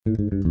Oh,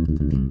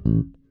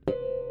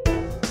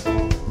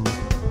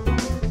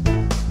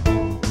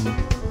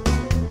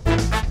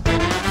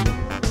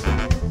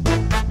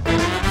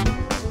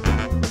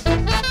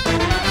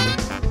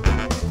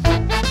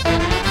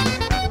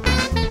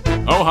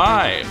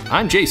 hi,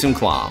 I'm Jason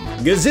Klom.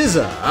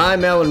 Gaziza,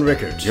 I'm Alan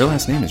Rickard. Your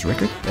last name is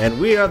Rickard? And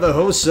we are the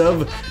hosts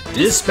of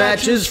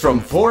Dispatches from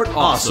Fort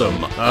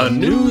Awesome, a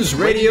news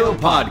radio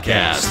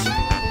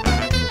podcast.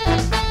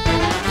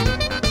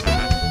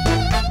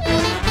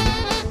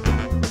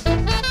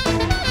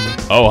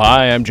 Oh,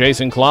 hi, I'm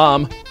Jason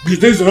Klom.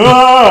 Gaziza,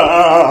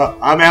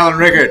 I'm Alan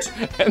Rickard.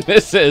 And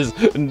this is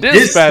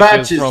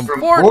Dispatches from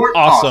Fort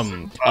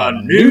Awesome, a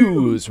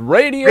news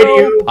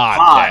radio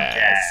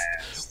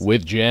podcast.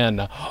 With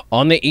Jen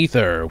on the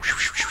ether.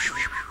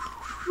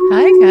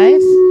 Hi,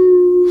 guys.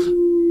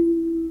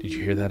 Did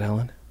you hear that,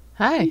 Ellen?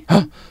 Hi.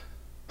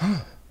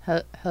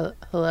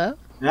 Hello?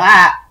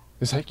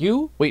 Is that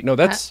you? Wait, no,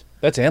 that's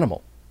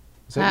Animal.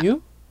 Is that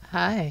you?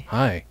 Hi.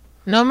 Hi.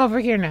 No, I'm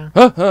over here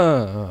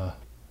now.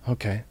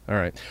 Okay, all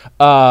right.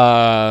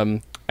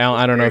 Alan,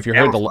 I don't know if you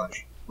heard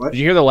Did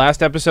you hear the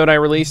last episode I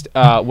released?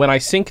 When I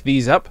sync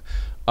these up,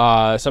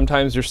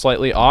 sometimes they're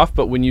slightly off,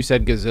 but when you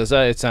said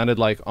Gaziza, it sounded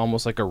like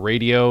almost like a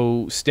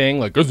radio sting,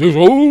 like Gaziza,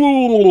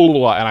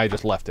 and I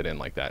just left it in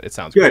like that. It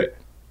sounds good.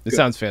 It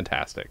sounds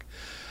fantastic.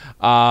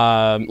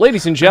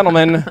 Ladies and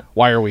gentlemen,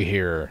 why are we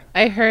here?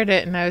 I heard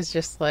it and I was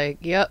just like,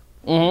 yep,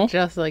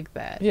 just like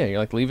that. Yeah, you're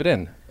like, leave it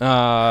in.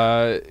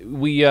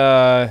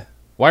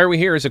 Why are we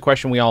here is a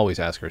question we always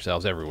ask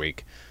ourselves every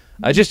week.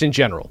 Just in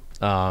general,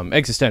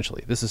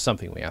 existentially, this is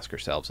something we ask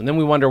ourselves. And then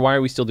we wonder, why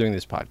are we still doing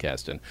this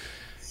podcast? And,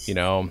 you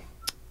know,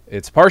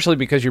 it's partially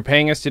because you're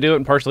paying us to do it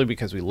and partially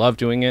because we love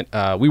doing it.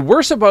 We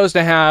were supposed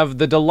to have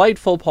the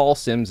delightful Paul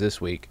Sims this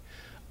week.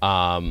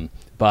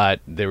 But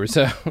there was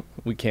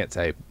we can't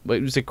say,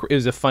 but it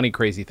was a funny,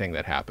 crazy thing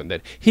that happened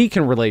that he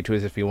can relate to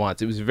as if he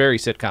wants. It was a very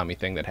sitcom-y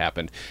thing that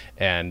happened.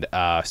 And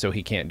so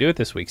he can't do it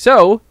this week.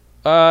 So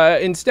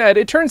instead,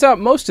 it turns out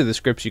most of the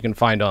scripts you can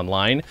find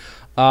online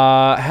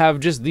have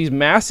just these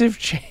massive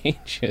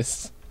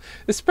changes,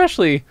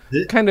 especially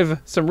kind of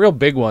some real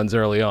big ones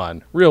early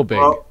on. Real big.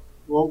 Well,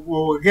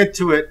 we'll get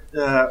to it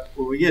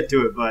when we get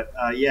to it, but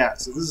yeah,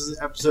 so this is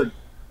episode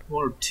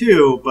 1 or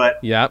 2, but...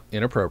 Yeah,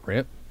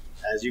 inappropriate.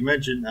 As you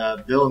mentioned,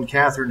 Bill and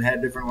Catherine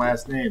had different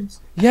last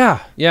names.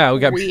 Yeah, we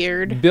got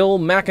Weird. Bill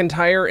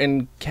McIntyre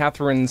and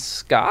Catherine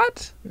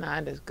Scott.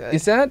 Not as good.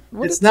 Is that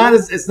what it's not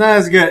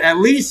as good. At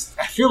least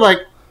I feel like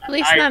At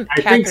least not I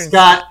Catherine think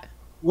Scott.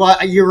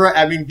 Well, you're right.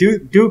 I mean,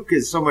 Duke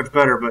is so much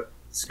better, but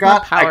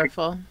Scott, more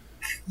powerful.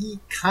 You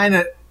kind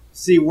of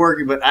see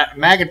working, but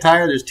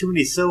McIntyre, there's too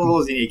many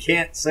syllables, and you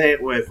can't say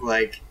it with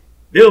like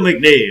Bill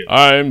McNeil.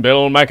 I'm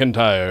Bill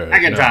McIntyre.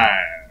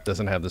 McIntyre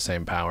doesn't have the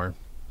same power.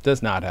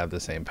 Does not have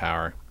the same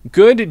power.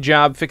 Good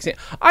job fixing.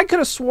 I could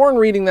have sworn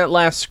reading that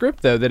last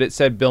script though that it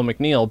said Bill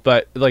McNeil,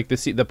 but like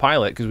the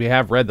pilot, because we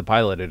have read the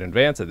pilot in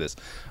advance of this.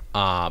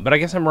 But I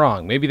guess I'm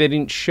wrong. Maybe they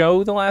didn't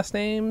show the last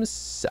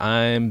names.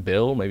 I'm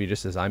Bill. Maybe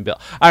just as I'm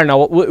Bill. I don't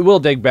know. We'll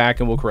dig back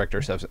and we'll correct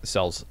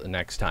ourselves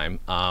next time.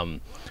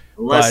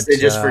 Unless they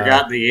just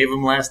forgot they gave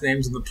them last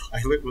names in the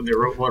pilot when they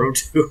wrote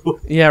 102.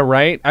 Yeah,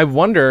 right. I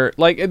wonder.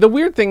 Like, the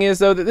weird thing is,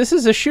 though, that this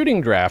is a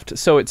shooting draft.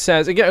 So it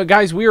says, again,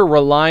 guys, we are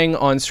relying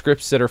on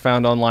scripts that are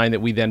found online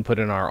that we then put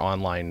in our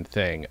online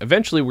thing.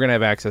 Eventually, we're going to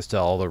have access to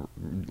all the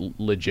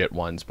legit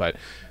ones, but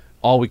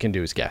all we can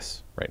do is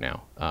guess right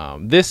now.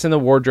 This and the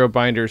wardrobe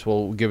binders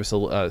will give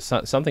us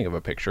something of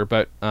a picture,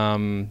 but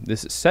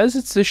this says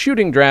it's the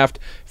shooting draft,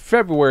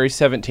 February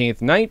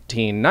 17th,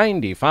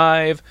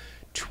 1995.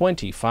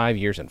 25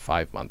 years and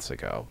 5 months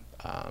ago,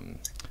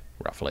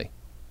 roughly.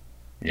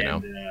 You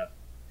know,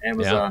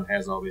 Amazon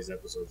has all these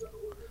episodes out of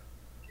order.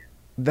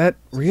 That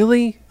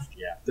really?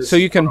 Yeah. So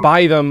you can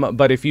buy them,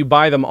 but if you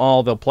buy them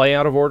all, they'll play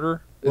out of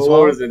order as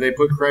well. What was it? They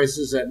put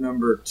Crisis at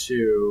number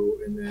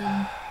 2, and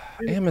then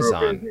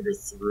Amazon number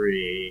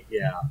 3.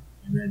 Yeah,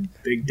 and then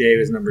Big Dave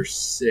is number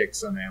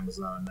 6 on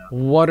Amazon now.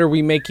 What are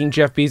we making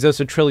Jeff Bezos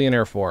a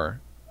trillionaire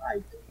for?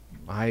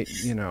 I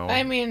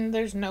mean,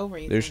 there's no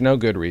reason. There's no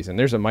good reason.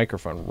 There's a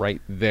microphone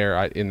right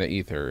there in the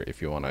ether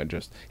if you want to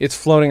just... It's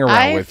floating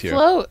around with you.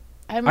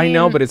 I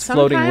know, but it's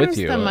floating with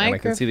you. And I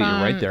can see that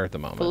you're right there at the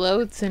moment.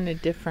 Floats in a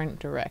different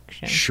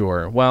direction.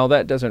 Sure. Well,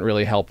 that doesn't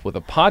really help with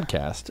a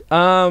podcast.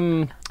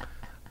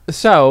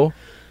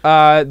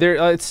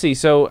 Let's see.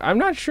 So I'm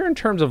not sure in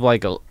terms of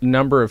like a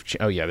number of...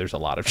 there's a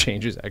lot of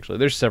changes, actually.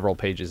 There's several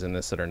pages in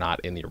this that are not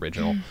in the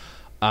original.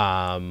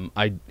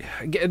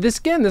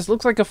 This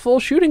looks like a full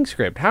shooting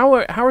script. How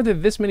are there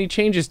this many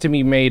changes to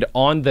be made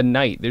on the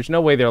night? There's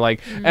no way they're like,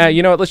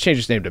 you know what, let's change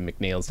his name to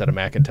McNeil instead of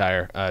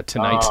McIntyre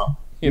tonight.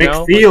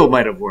 McFeel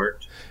might have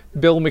worked.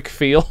 Bill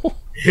McFeel.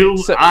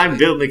 I'm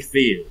Bill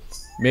McFeel.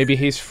 Maybe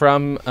he's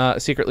from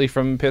secretly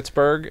from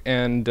Pittsburgh,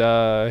 and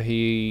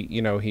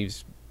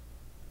he's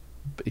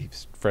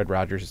Fred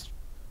Rogers'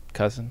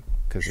 cousin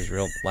because his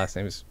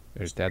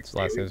dad's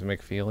last name is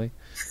McFeely.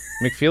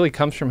 McFeely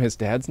comes from his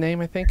dad's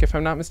name, I think, if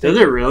I'm not mistaken.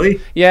 Is it really?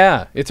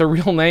 Yeah, it's a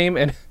real name,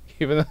 and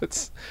Even though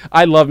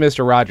I love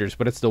Mr. Rogers,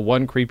 but it's the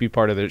one creepy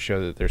part of the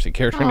show that there's a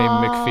character named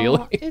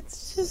McFeely.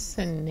 It's just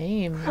a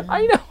name. Man.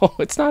 I know.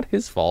 It's not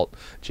his fault.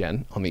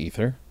 Jen, on the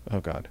ether. Oh,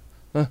 God.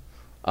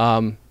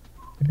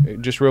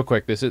 Just real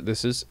quick, this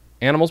is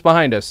Animals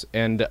Behind Us,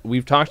 and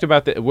we've talked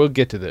about that. We'll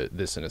get to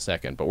this in a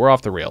second, but we're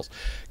off the rails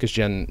because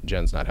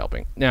Jen's not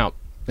helping. Now,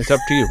 it's up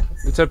to you.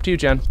 It's up to you,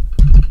 Jen.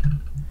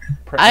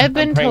 I've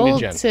been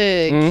told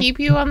to keep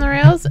you on the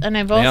rails, and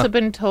I've also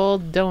been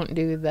told don't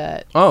do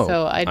that. Oh,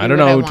 so I don't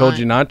know who told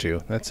you not to.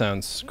 That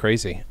sounds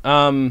crazy.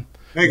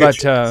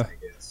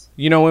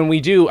 You know, when we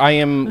do,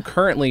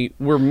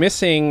 we're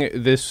missing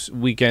this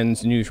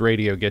weekend's news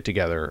radio get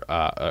together,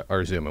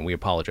 our Zoom, and we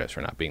apologize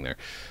for not being there.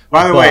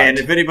 By the way, and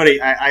if anybody,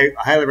 I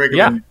highly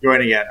recommend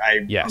joining it.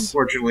 I Yes.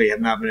 unfortunately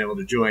have not been able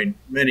to join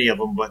many of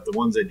them, but the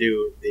ones I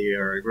do, they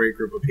are a great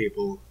group of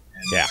people.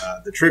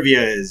 And the trivia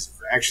is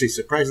actually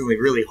surprisingly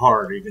really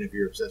hard, even if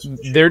you're obsessed with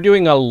the show. They're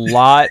doing a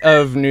lot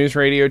of news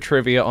radio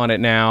trivia on it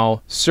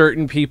now.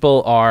 Certain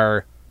people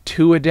are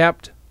too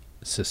adept,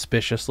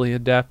 suspiciously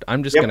adept.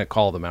 I'm just going to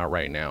call them out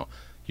right now.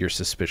 You're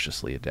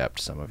suspiciously adept,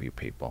 some of you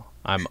people.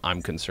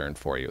 I'm concerned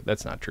for you.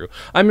 That's not true.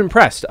 I'm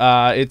impressed.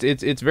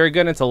 It's very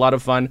good. It's a lot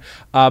of fun.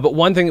 But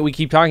one thing that we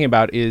keep talking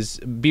about is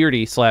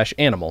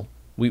Beardy/Animal.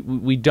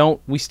 We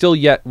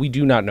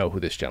do not know who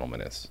this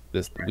gentleman is.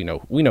 We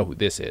know who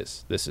this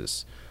is. This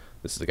is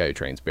the guy who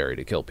trains Barry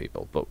to kill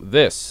people. But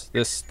this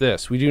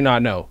we do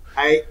not know.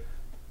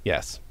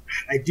 Yes.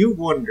 I do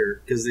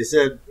wonder, because they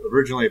said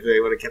originally if they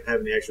would have kept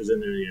having the extras in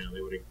there,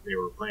 they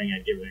were planning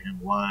on giving him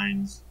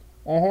lines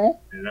in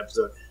an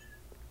episode.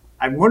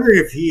 I'm wondering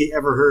if he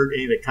ever heard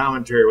any of the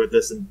commentary with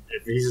this, and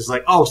if he's just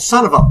like, "Oh,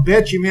 son of a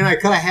bitch! You mean I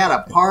could have had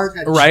a part?"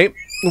 Right.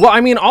 Well,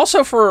 I mean,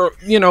 also for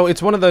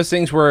it's one of those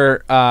things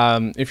where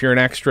if you're an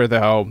extra,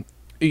 though,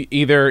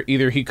 either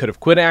he could have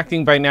quit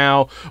acting by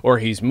now, or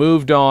he's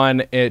moved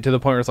on to the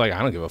point where it's like,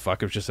 I don't give a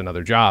fuck. It's just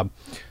another job.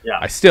 Yeah.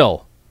 I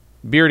still,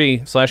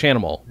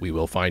 Beardy/Animal, we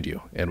will find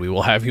you and we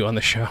will have you on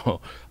the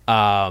show.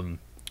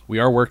 We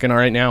are working on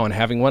right now on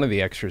having one of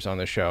the extras on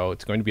the show.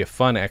 It's going to be a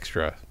fun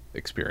extra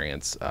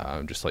experience.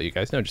 Just to let you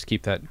guys know, just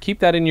keep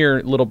that in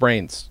your little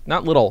brains.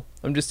 Not little.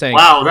 I'm just saying.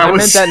 Wow, I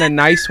meant that in a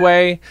nice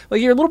way.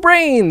 Like your little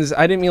brains.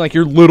 I didn't mean like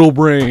your little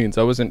brains.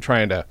 I wasn't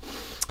trying to.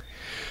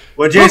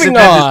 What Jason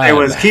meant to say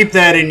was keep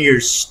that in your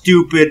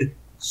stupid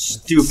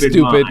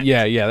mind.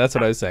 Yeah. That's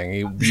what I was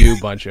saying.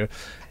 You bunch of.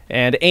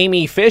 And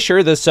Amy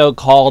Fisher, the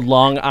so-called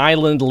Long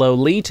Island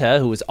Lolita,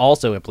 who was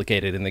also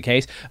implicated in the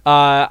case.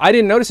 I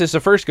didn't notice this the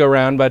first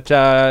go-round,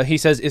 but he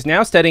says is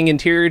now studying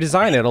interior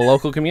design at a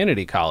local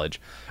community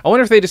college. I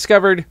wonder if they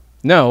discovered,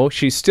 no,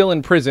 she's still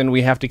in prison.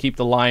 We have to keep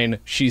the line,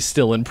 she's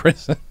still in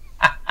prison.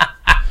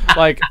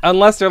 Like,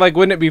 unless they're like,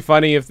 wouldn't it be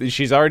funny if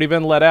she's already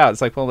been let out?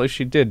 It's like, well,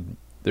 she did.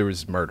 There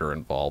was murder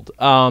involved.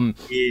 So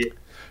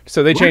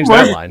they changed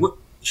that line.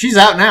 She's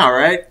out now,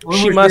 right?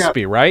 She must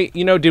be, right?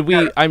 Did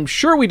we? I'm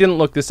sure we didn't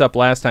look this up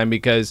last time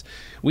because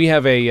we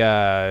have a,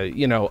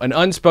 an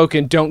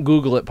unspoken "don't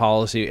Google it"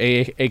 policy,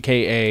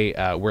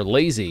 aka we're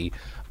lazy.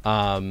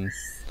 I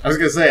was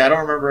gonna say I don't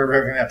remember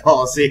ever having that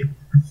policy.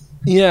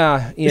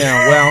 Yeah.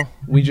 Well,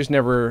 we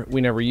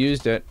never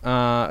used it.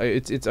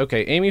 It's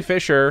okay. Amy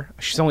Fisher,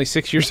 she's only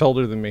 6 years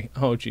older than me.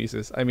 Oh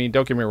Jesus! I mean,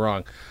 don't get me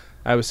wrong.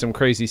 I was some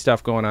crazy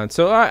stuff going on.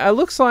 So it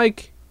looks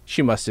like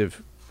she must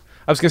have.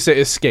 I was going to say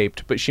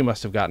escaped, but she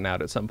must have gotten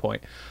out at some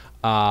point.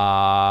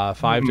 5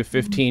 to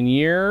 15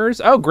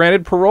 years. Oh,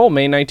 granted parole,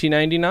 May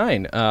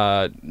 1999.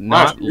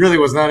 She really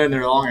was not in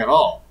there long at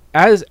all.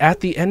 As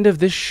at the end of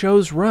this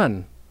show's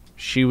run,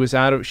 she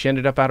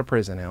ended up out of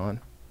prison,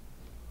 Alan.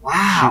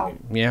 Wow.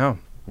 Yep.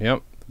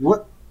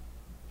 What?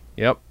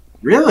 Yep.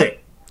 Really?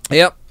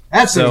 Yep.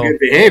 That's some good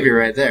behavior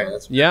right there.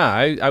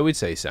 I would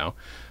say so.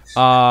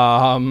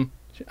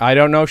 I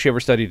don't know if she ever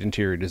studied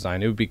interior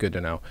design. It would be good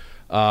to know.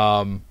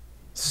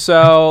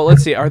 So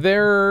let's see. Are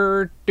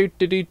there got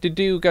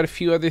a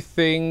few other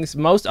things?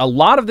 A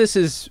lot of this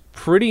is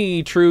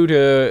pretty true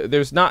to.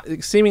 There's not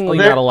seemingly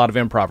not a lot of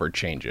improv or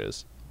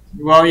changes.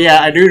 Well,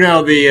 yeah, I do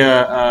know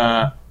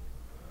the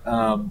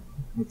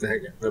what the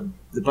heck, the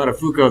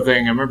Buttafuoco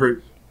thing. I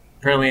remember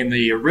apparently in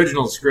the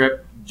original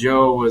script,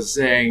 Joe was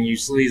saying, "You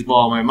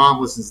sleazeball." My mom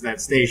listens to that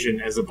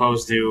station as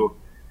opposed to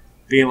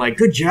being like,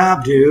 "Good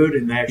job, dude."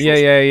 And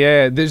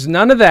yeah. There's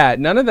none of that.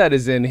 None of that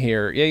is in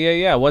here.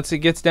 Yeah. Once it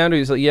gets down to,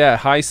 he's like, "Yeah,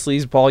 hi,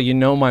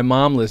 sleazeball. My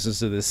mom listens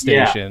to this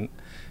station,"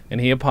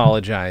 and he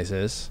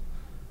apologizes.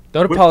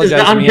 Don't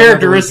apologize. It's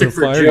uncharacteristic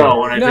for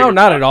Joe. No,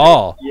 not at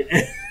all.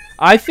 Yeah.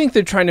 I think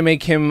they're trying to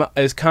make him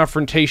as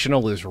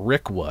confrontational as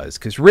Rick was,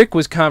 because Rick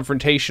was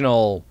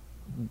confrontational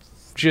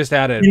just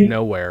out of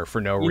nowhere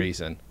for no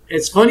reason.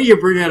 It's funny you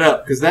bring that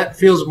up because that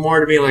feels more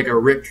to me like a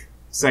Rick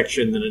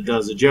section than it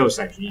does a Joe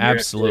section.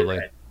 Absolutely.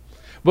 Right.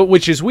 But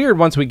which is weird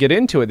once we get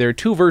into it. There are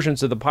two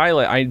versions of the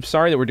pilot. I'm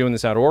sorry that we're doing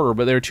this out of order,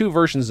 but there are two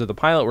versions of the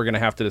pilot we're going to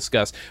have to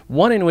discuss.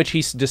 One in which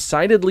he's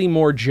decidedly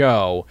more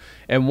Joe,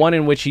 and one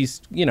in which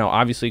he's,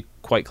 obviously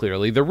quite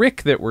clearly the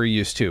Rick that we're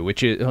used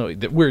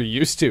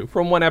to,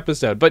 from one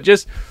episode. But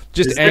just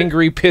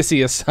angry,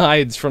 pissy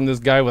asides from this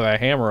guy with a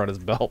hammer on his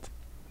belt.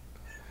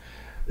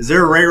 Is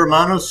there a Ray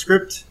Romano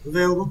script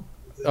available?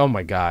 Oh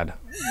my God.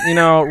 You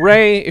know,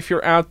 Ray, if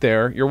you're out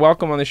there, you're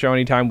welcome on the show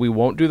anytime. We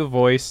won't do the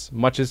voice,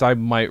 much as I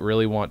might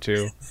really want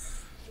to.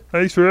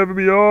 Thanks for having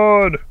me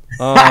on.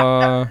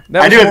 I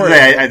do have to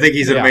say, I think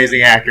he's an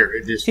amazing actor.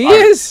 It just, he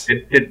is.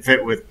 It didn't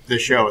fit with the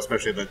show,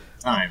 especially at the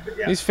time. But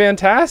yeah. He's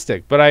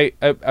fantastic, but I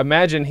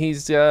imagine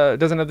he's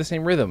doesn't have the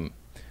same rhythm.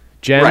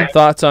 Jen,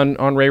 thoughts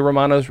on Ray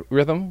Romano's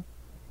rhythm?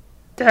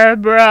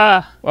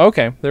 Deborah.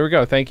 Okay, there we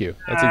go. Thank you.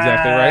 That's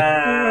exactly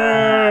right.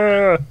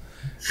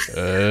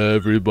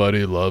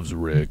 Everybody loves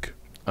Rick.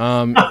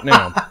 Now,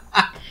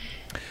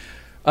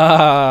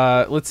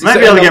 let's see. Might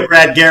be able to get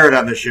Brad Garrett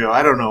on the show.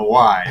 I don't know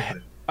why.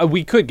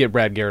 We could get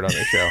Brad Garrett on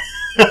the show.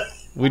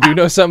 We do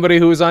know somebody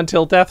who was on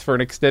Till Death for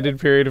an extended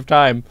period of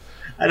time.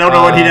 I don't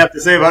know what he'd have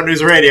to say about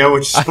News Radio,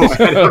 which is why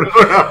I don't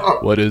know.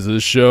 What is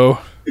this show?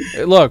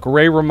 Look,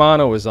 Ray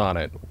Romano is on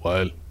it.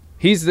 What?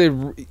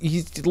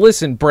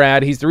 Listen,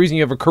 Brad, he's the reason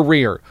you have a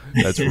career.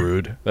 That's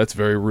rude. That's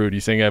very rude. You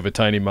saying I have a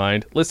tiny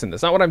mind. Listen,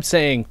 that's not what I'm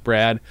saying,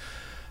 Brad.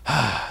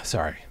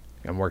 Sorry.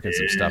 I'm working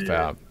some stuff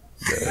out.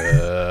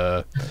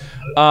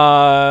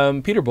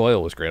 Peter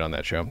Boyle was great on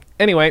that show.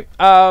 Anyway,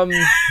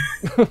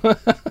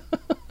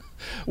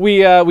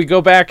 we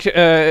go back.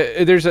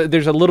 There's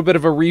a little bit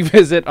of a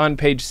revisit on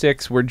page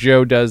 6 where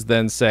Joe does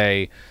then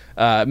say,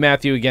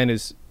 Matthew again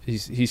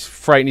he's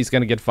frightened he's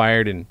going to get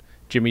fired, and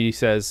Jimmy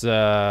says,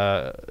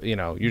 you're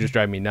just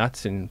driving me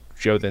nuts. And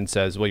Joe then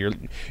says, well, you're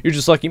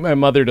just lucky my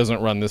mother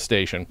doesn't run this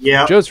station.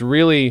 Yeah. Joe's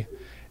really,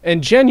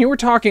 and Jen, you were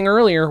talking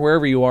earlier,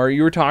 wherever you are,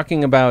 you were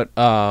talking about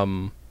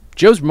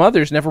Joe's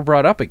mother's never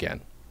brought up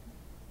again.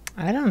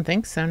 I don't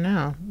think so,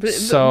 no.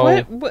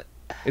 So what?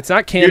 It's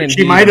not canon.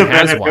 She might have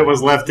been if it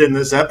was left in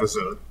this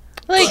episode.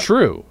 Like,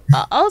 true.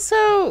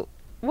 Also,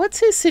 what's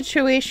his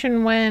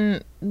situation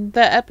when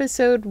the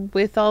episode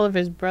with all of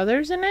his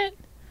brothers in it?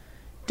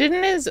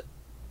 Didn't his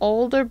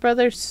older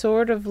brother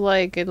sort of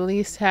like at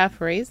least half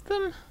raised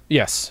them?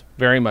 Yes,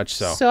 very much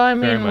so. So I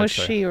mean, was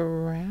she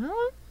around?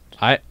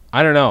 I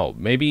don't know.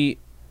 Maybe.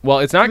 Well,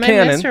 it's not Am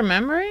canon. I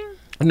misremembering?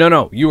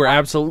 No, you were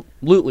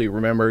absolutely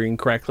remembering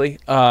correctly.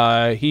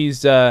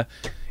 It's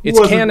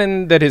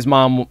canon that his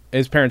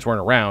parents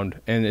weren't around,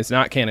 and it's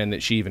not canon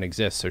that she even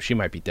exists. So she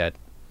might be dead.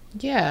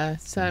 Yeah.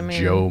 So I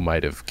mean, Joe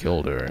might have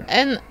killed her.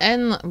 And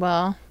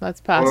well,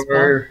 that's possible.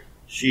 Or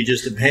she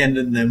just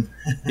abandoned them.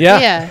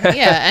 Yeah.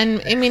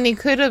 And I mean, he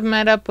could have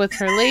met up with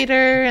her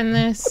later in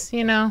this,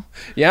 Yeah,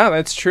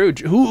 that's true.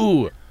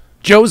 Ooh,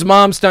 Joe's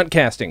mom stunt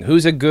casting.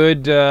 Who's a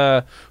good,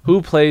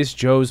 who plays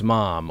Joe's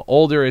mom?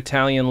 Older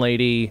Italian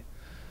lady.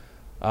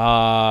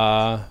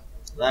 That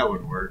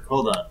would work.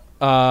 Hold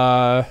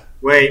on.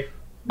 Wait.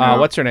 No.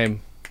 What's her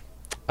name?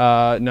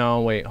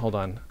 No, wait, hold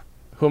on.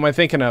 Who am I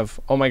thinking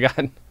of? Oh my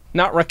God.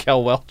 Not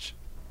Raquel Welch.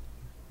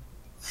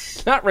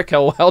 Not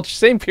Raquel Welch.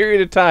 Same period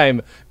of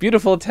time.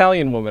 Beautiful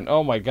Italian woman.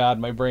 Oh my God,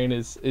 my brain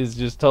is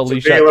just totally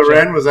shut. Sophia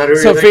Loren, was that her?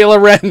 Sophia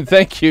Loren.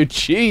 Thank you,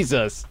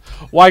 Jesus.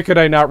 Why could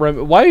I not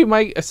remember? Why am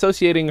I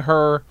associating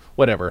her?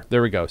 Whatever.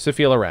 There we go.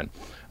 Sophia Loren.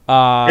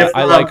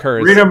 I like her.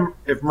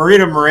 If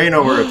Rita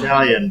Moreno were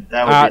Italian,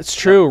 that would be. It's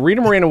true.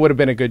 Rita Moreno would have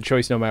been a good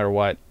choice no matter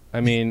what. I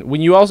mean,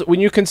 when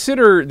you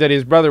consider that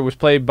his brother was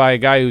played by a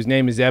guy whose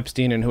name is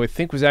Epstein and who I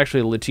think was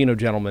actually a Latino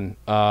gentleman,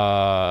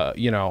 Oh,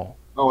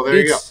 there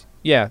you go.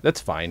 Yeah, that's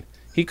fine.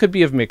 He could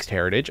be of mixed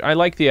heritage. I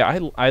like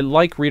I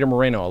like Rita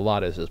Moreno a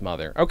lot as his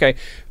mother. Okay,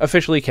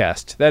 officially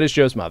cast. That is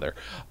Joe's mother.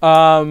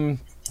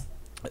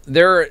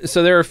 There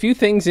are a few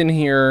things in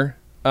here.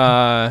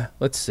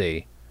 Let's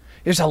see.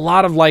 There's a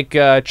lot of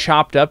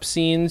chopped up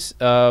scenes.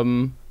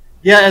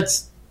 Yeah,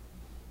 it's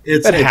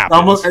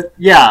almost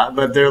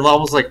but they're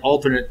almost like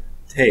alternate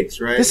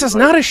takes, right? This is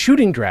not a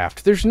shooting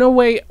draft. There's no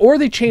way, or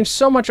they changed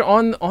so much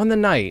on the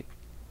night.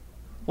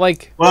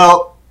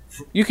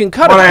 You can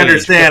cut. What I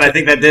understand, I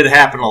think that did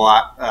happen a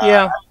lot.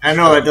 Yeah, I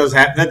know that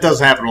does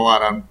happen a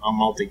lot on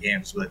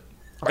multi-games, but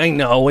I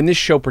know in this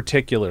show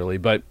particularly,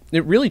 but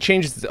it really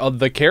changes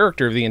the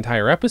character of the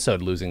entire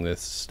episode losing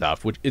this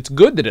stuff. Which it's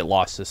good that it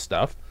lost this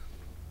stuff.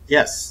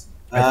 Yes,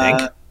 I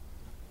think.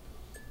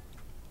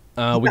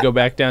 We go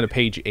back down to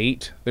page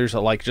 8. There's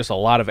just a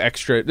lot of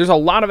extra. There's a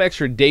lot of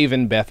extra Dave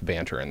and Beth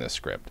banter in this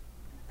script.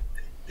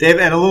 Dave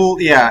and a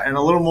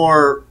little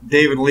more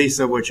Dave and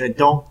Lisa, which I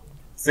don't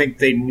think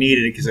they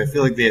needed it because I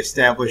feel like they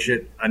establish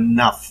it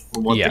enough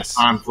for what the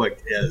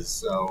conflict is.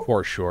 So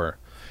for sure,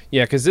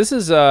 yeah. Because this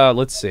is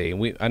let's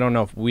see. I don't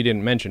know if we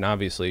didn't mention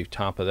obviously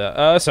top of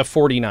that. It's a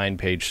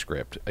 49-page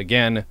script.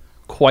 Again,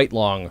 quite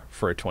long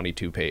for a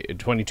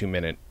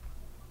 22-minute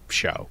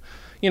show.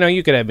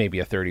 You could have maybe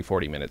a 30,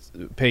 40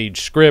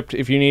 page script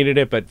if you needed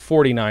it, but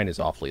 49 is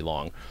awfully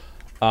long.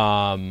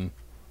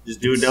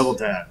 Just do a double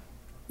tap.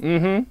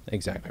 Mm-hmm.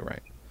 Exactly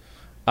right.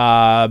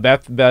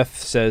 Beth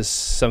says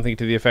something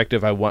to the effect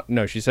of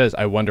she says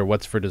I wonder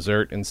what's for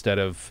dessert instead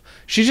of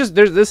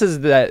this is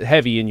that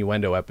heavy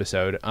innuendo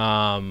episode.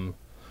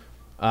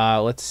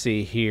 Let's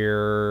see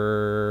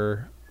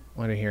here.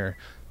 What do I hear?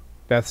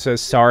 Beth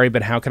says, sorry,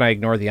 but how can I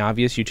ignore the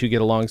obvious? You two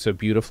get along so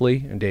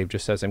beautifully. And Dave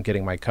just says, I'm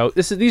getting my coat.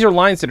 These are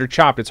lines that are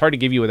chopped. It's hard to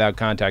give you without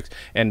context.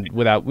 And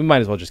we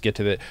might as well just get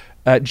to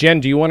the...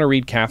 Jen, do you want to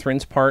read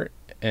Catherine's part?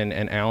 And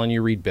Alan,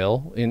 you read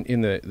Bill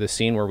in the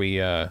scene where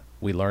we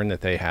learn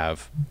that they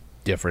have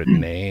different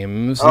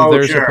names that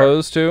they're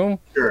supposed to?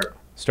 Sure.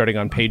 Starting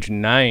on page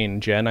 9,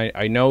 Jen,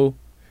 I know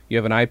you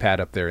have an iPad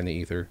up there in the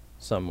ether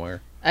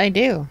somewhere. I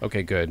do.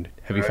 Okay, good.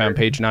 Have you found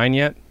page 9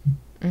 yet?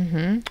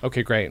 Mm-hmm.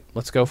 Okay, great.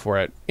 Let's go for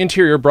it.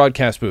 Interior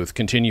broadcast booth,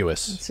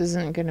 continuous. This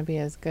isn't going to be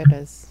as good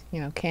as,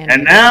 Candy.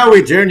 And now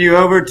we turn you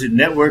over to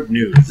network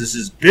news. This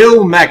is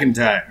Bill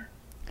McIntyre.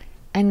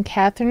 And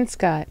Catherine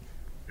Scott.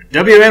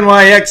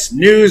 WNYX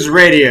News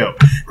Radio.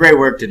 Great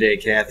work today,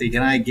 Kathy.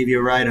 Can I give you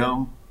a ride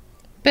home?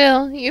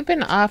 Bill, you've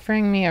been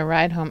offering me a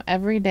ride home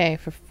every day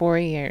for 4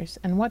 years.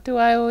 And what do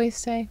I always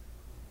say?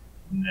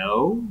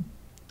 No.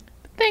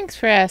 Thanks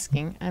for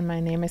asking. And my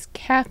name is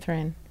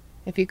Catherine.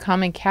 If you call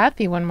me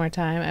Kathy one more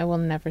time, I will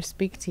never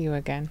speak to you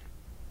again.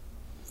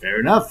 Fair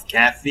enough,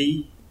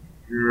 Kathy.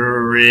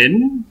 You're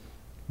in.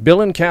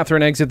 Bill and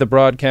Catherine exit the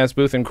broadcast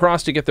booth and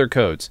cross to get their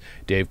coats.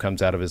 Dave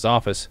comes out of his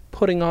office,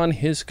 putting on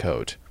his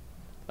coat.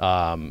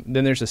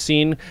 Then there's a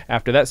scene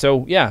after that.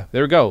 So, yeah,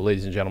 there we go,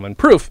 ladies and gentlemen.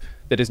 Proof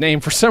that his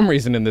name, for some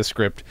reason in this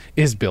script,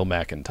 is Bill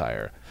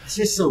McIntyre. It's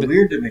just so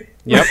weird to me.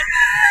 Yep.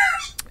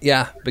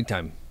 Yeah, big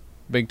time.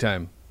 Big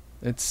time.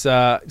 It's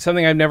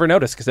something I've never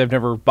noticed because I've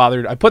never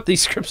bothered. I put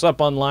these scripts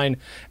up online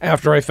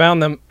after I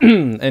found them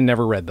and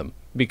never read them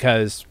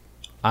because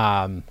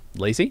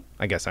lazy.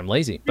 I guess I'm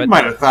lazy. But you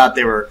might have thought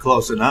they were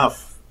close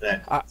enough.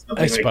 That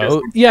I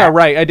suppose. Yeah,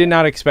 right. I did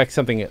not expect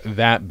something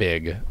that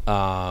big.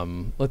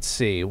 Let's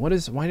see.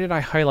 Why did I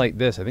highlight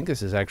this? I think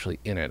this is actually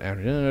in it.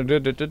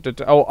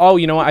 Oh,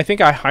 you know what? I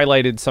think I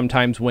highlighted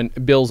sometimes when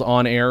Bill's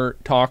on-air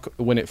talk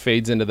when it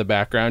fades into the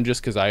background just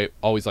because I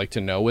always like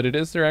to know what it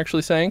is they're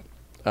actually saying.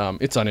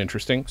 It's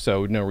uninteresting,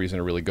 so no reason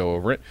to really go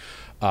over it.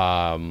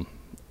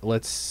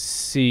 Let's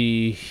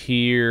see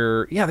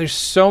here. Yeah, there's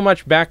so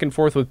much back and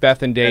forth with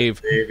Beth and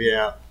Dave.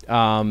 Yeah.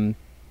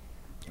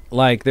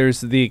 Like,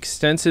 there's the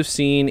extensive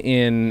scene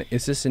in...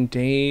 Is this in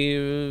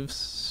Dave's?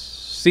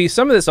 See,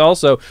 some of this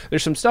also...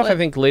 There's some stuff I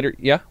think later...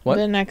 Yeah, what?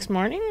 The next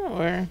morning,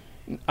 or...?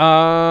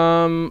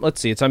 Let's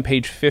see. It's on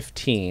page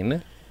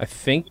 15. I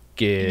think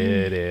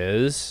it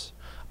is.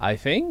 I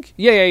think?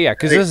 Yeah.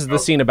 Because this is the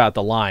scene about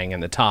the lying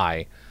and the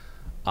tie.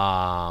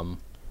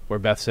 Where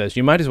Beth says,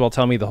 you might as well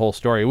tell me the whole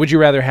story. Would you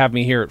rather have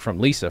me hear it from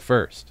Lisa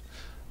first?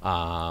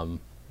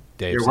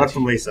 Dave You're what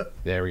from Lisa?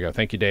 There we go.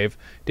 Thank you, Dave.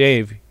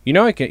 Dave,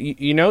 I can.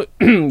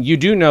 You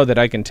do know that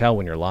I can tell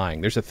when you're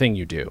lying. There's a thing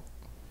you do.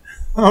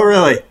 Oh,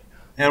 really?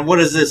 And what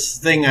is this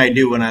thing I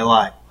do when I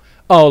lie?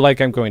 Oh,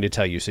 like I'm going to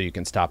tell you so you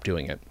can stop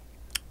doing it.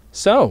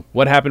 So,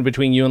 what happened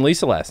between you and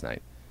Lisa last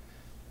night?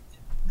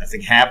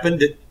 Nothing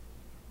happened.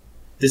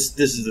 This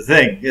is the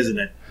thing, isn't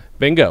it?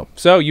 Bingo.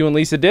 So, you and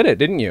Lisa did it,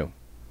 didn't you?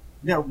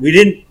 No, we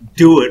didn't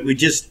do it. We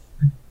just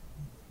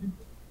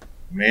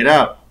made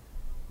out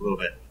a little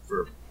bit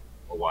for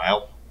a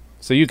while.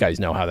 So you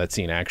guys know how that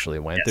scene actually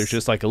went. Yes. There's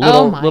just like a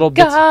little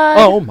bits.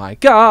 Oh my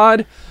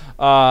god!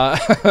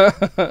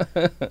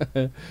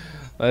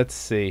 Let's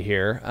see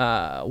here.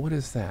 What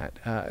is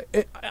that?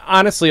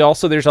 Honestly,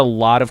 also there's a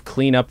lot of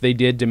cleanup they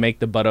did to make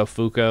the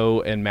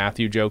Buttafuoco and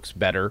Matthew jokes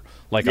better,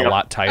 like a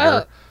lot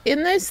tighter.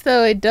 In this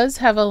though, it does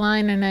have a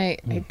line, and I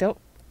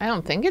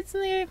don't think it's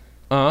in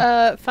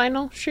the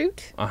final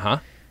shoot.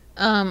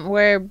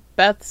 Where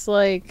Beth's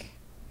like,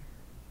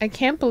 I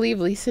can't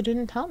believe Lisa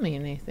didn't tell me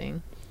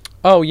anything.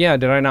 Oh, yeah.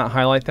 Did I not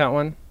highlight that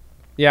one?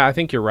 Yeah, I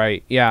think you're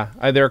right. Yeah.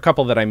 There are a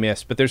couple that I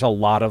missed, but there's a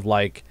lot of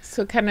like...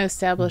 So it kind of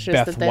establishes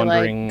Beth that they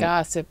wondering, like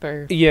gossip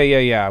or...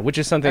 Yeah. Which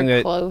is something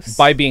that close.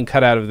 By being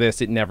cut out of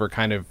this, it never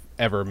kind of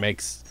ever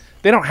makes...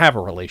 They don't have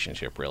a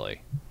relationship,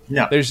 really.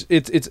 No.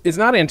 It's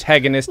not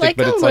antagonistic, like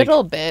but it's like... a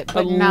little bit,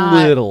 but not...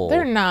 little.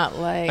 They're not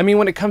like... I mean,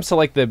 when it comes to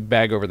like the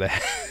bag over the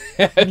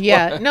head...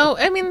 Yeah, no,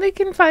 I mean, they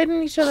confide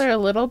in each other a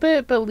little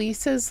bit, but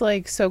Lisa's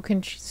like so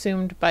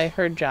consumed by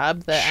her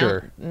job that I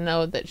don't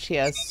know that she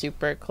has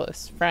super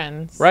close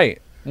friends.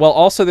 Right. Well,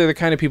 also, they're the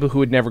kind of people who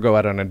would never go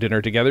out on a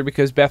dinner together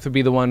because Beth would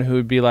be the one who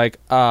would be like,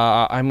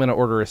 I'm going to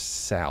order a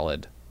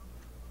salad.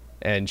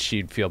 And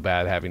she'd feel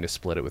bad having to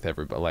split it with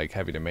everybody, like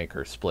having to make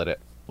her split it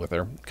with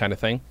her kind of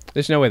thing.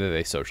 There's no way that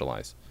they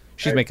socialize.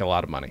 She's making a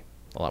lot of money.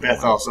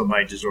 Beth also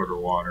might just order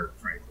water,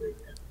 frankly.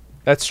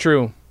 That's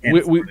true.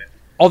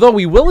 Although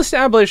we will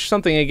establish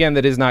something again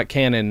that is not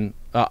canon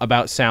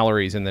about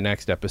salaries in the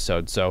next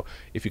episode. So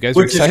if you guys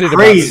are excited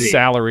about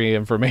salary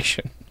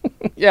information,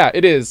 yeah,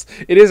 it is.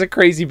 It is a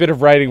crazy bit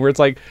of writing where it's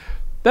like,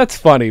 that's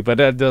funny, but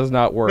that does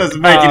not work. Doesn't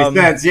make any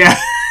sense, yeah.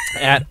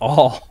 At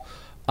all.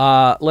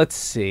 Let's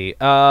see.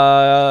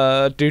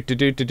 Okay,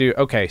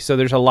 so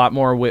there's a lot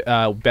more with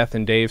Beth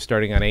and Dave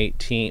starting on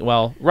 18.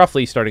 Well,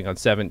 roughly starting on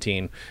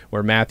 17,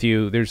 where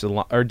Matthew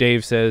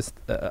Dave says,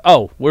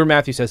 where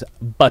Matthew says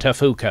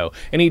Buttafuoco,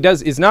 and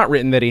it's not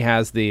written that he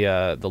has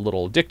the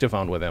little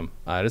dictaphone with him.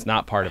 It is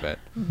not part of it.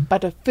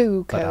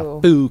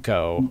 Buttafuoco.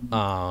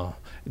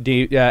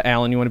 Dave,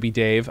 Alan, you want to be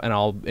Dave,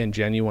 and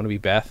Jen, you want to be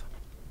Beth.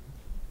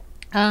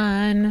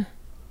 On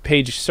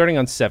Page starting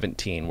on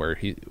 17,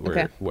 Okay, where,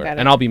 got it.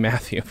 and I'll be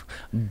Matthew,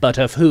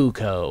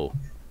 Buttafuoco.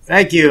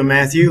 Thank you,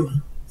 Matthew.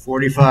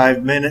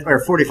 45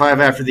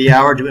 after the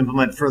hour to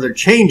implement further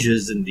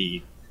changes,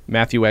 indeed.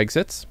 Matthew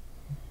exits.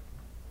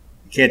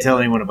 You can't tell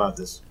anyone about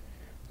this.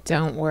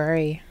 Don't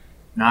worry.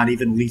 Not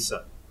even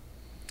Lisa.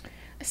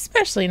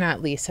 Especially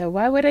not Lisa.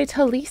 Why would I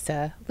tell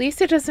Lisa?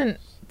 Lisa doesn't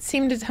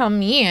seem to tell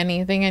me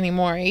anything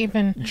anymore,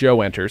 even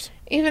Joe enters.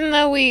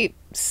 though we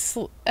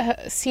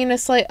seen a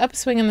slight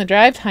upswing in the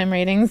drive time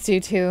ratings due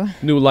to,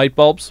 New light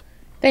bulbs.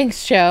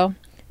 thanks, Joe,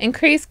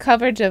 increased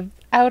coverage of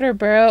outer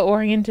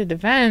borough-oriented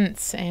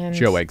events, and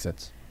Joe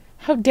exits.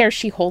 how dare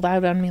she hold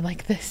out on me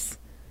like this?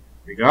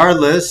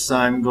 Regardless,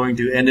 I'm going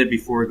to end it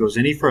before it goes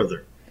any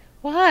further.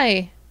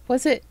 Why?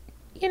 Was it,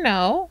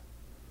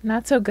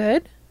 not so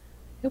good?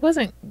 It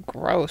wasn't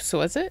gross,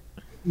 was it?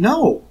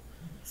 No.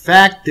 In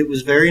fact, it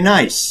was very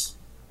nice,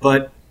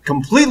 but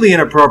completely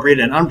inappropriate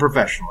and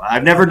unprofessional.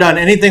 I've never done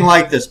anything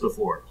like this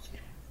before.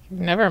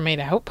 You've never made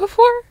out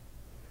before?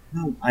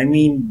 No, I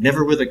mean,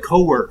 never with a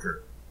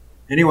coworker.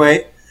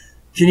 Anyway,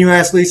 can you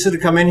ask Lisa to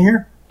come in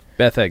here?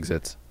 Beth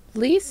exits.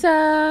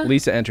 Lisa!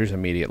 Lisa enters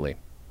immediately.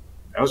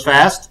 That was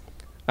fast.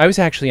 I was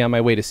actually on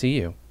my way to see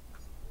you.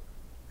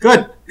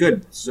 Good.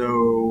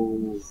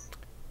 So,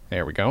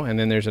 There we go. And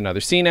then there's another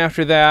scene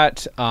after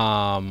that.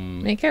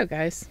 Make out,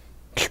 guys.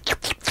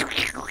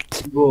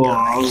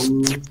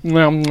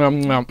 Nom,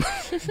 nom, nom.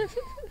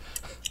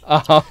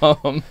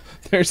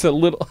 There's a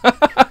little.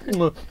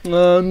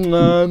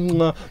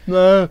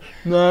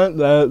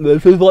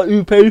 This is what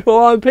you pay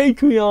for on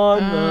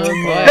Patreon.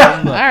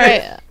 All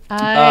right.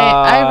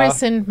 I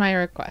rescind my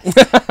request.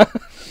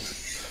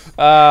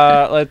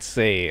 Let's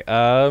see.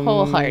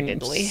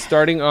 Wholeheartedly.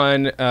 Starting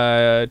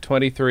on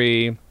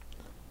 23.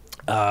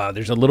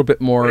 There's a little bit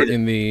more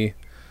in the.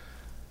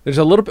 There's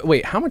a little bit.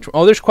 Wait, how much?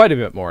 Oh, there's quite a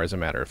bit more, as a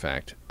matter of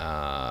fact.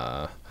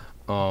 I'll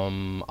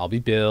be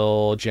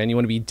Bill. Jen, you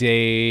want to be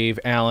Dave.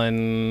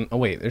 Alan. Oh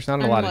wait, there's not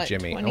a And lot what, of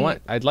Jimmy. 20?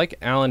 I'd like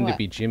Alan to What?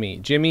 be Jimmy.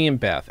 Jimmy and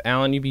Beth.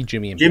 Alan, you be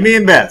Jimmy and Jimmy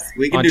and Beth,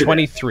 we can on do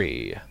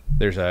 23.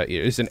 There's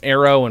an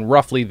arrow, and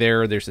roughly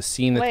there's a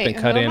scene that's Wait, been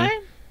cut who in. am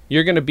I?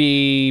 You're gonna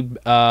be.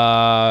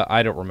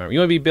 I don't remember. You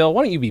want to be Bill?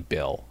 Why don't you be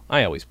Bill?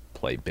 I always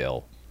play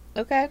Bill.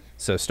 Okay.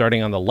 So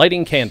starting on the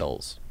lighting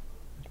candles.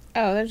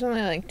 Oh, there's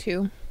only like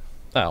 2.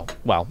 Oh,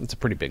 wow, it's a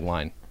pretty big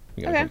line.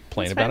 You gonna Okay,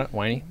 complain that's about fine. it,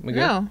 whiny? We good?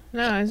 No,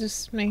 I was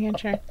just making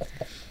sure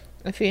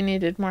if you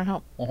needed more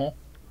help.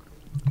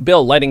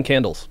 Bill, lighting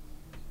candles.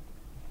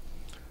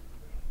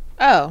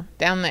 Oh,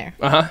 down there.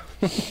 Uh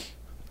huh.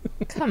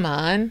 Come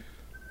on,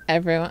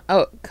 everyone.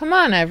 Oh, come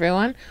on,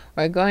 everyone.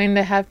 We're going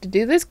to have to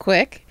do this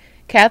quick.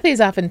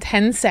 Kathy's off in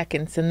 10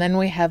 seconds, and then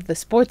we have the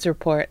sports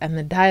report and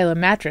the dial a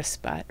mattress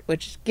spot,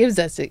 which gives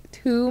us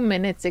 2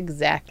 minutes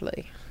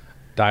exactly.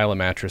 Dial a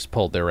Mattress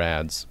pulled their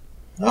ads.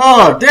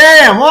 Oh,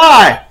 damn,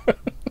 why?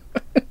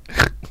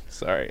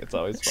 Sorry, it's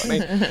always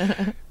funny.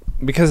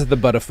 Because of the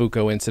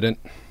Buttafuoco incident,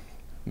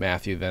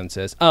 Matthew then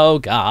says, "Oh,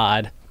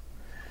 God."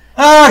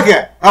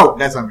 Okay. Oh,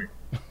 that's on me.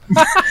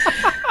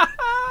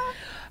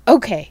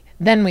 Okay,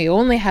 then we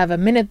only have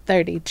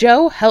 1:30.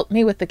 Joe, help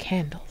me with the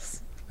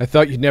candles. I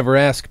thought you'd never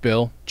ask,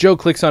 Bill. Joe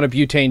clicks on a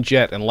butane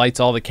jet and lights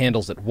all the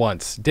candles at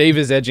once. Dave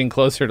is edging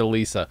closer to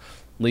Lisa.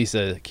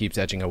 Lisa keeps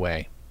edging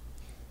away.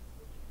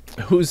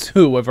 Who's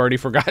who? I've already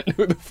forgotten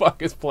who the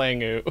fuck is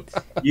playing who.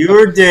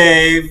 You're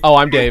Dave. Oh,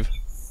 I'm Dave.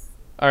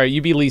 All right,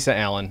 you be Lisa,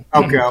 Alan.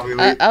 Okay, I'll be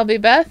late. I'll be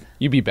Beth.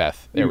 You be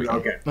Beth. There we go.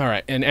 Okay. All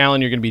right, and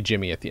Alan, you're going to be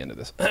Jimmy at the end of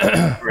this.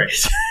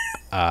 Great.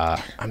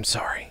 I'm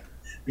sorry.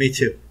 Me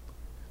too.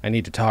 I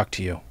need to talk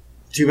to you.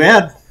 Too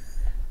bad.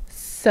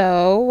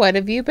 So, what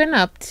have you been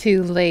up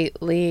to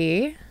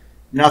lately?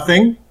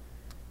 Nothing.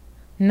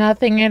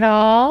 Nothing at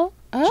all?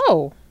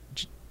 Oh,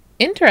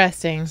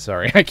 interesting.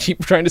 Sorry, I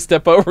keep trying to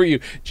step over you.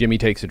 Jimmy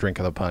takes a drink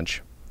of the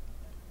punch.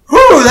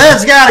 Whew,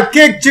 that's got a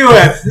kick to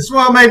it. This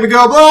won't make me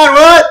go blind,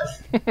 what?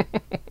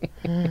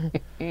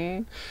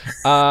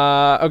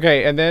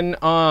 Okay, and then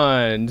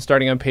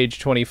starting on page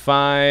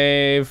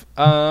 25,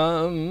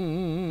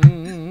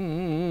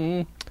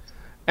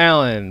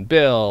 Alan,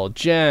 Bill,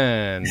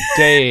 Jen,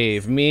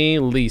 Dave, me,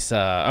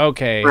 Lisa.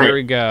 Okay, Right. here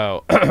we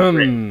go.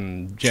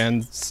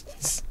 Jen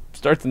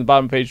starts in the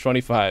bottom of page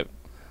 25.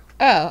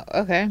 Oh,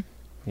 okay.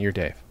 You're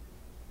Dave.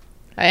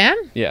 I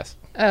am? Yes.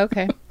 Oh,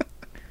 okay.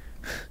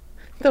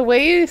 The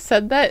way you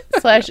said that /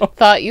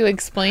 thought you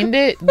explained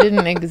it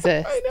didn't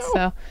exist. I know.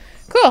 So,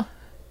 cool.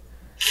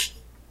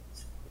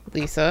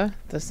 Lisa,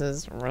 this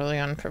is really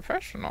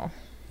unprofessional.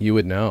 You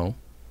would know.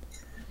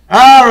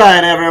 All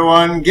right,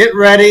 everyone, get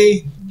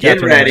ready. Get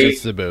Catherine ready.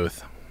 exits the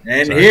booth.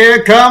 And Sorry.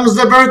 here comes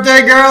the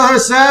birthday girl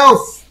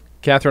herself.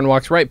 Catherine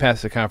walks right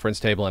past the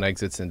conference table and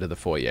exits into the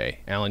foyer.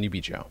 Alan, you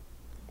be Joe.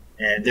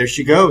 And there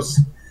she goes.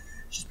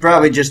 She's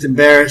probably just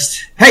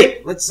embarrassed.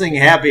 Hey, let's sing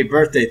happy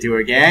birthday to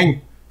her,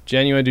 gang.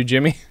 Jen, you want to do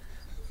Jimmy?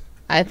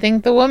 I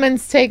think the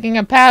woman's taking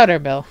a powder,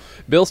 Bill.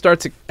 Bill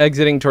starts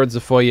exiting towards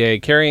the foyer,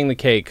 carrying the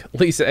cake.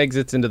 Lisa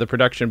exits into the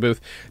production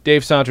booth.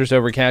 Dave saunters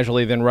over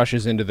casually, then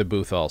rushes into the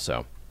booth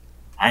also.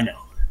 I know.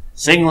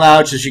 Sing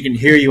loud so she can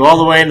hear you all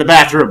the way in the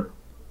bathroom.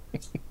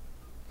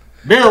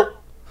 Bill,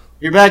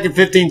 you're back in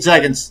 15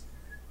 seconds.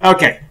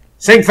 Okay,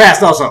 sing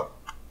fast also.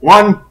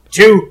 1,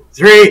 2,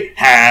 3.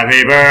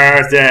 Happy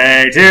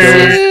birthday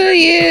To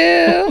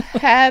you.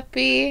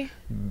 Happy.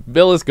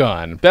 Bill is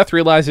gone. Beth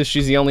realizes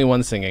she's the only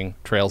one singing,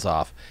 trails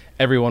off.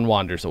 Everyone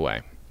wanders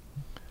away.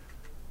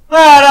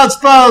 Well, I don't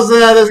suppose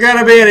there's going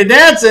to be any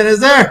dancing, is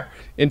there?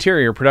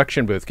 Interior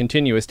production booth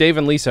continuous. Dave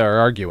and Lisa are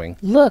arguing.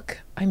 Look,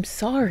 I'm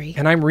sorry.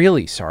 And I'm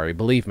really sorry,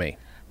 believe me.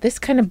 This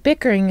kind of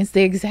bickering is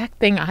the exact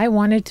thing I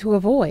wanted to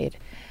avoid.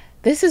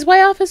 This is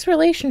why office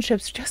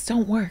relationships just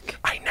don't work.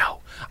 I know.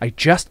 I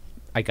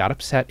got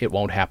upset. It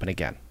won't happen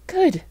again.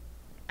 Good.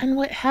 And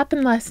what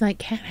happened last night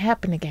can't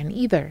happen again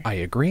either. I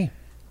agree.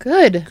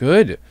 Good.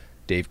 Good.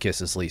 Dave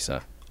kisses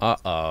Lisa.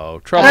 Uh-oh.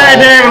 Trouble. Hey,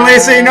 Dave and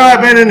Lisa, you know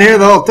I've been in here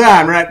the whole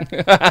time, right?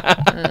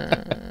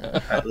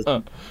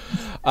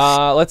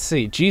 Let's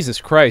see. Jesus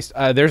Christ.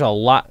 There's a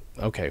lot.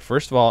 Okay,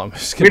 first of all, I'm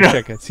just going to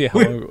check and see how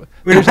long.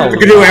 We don't have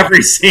to do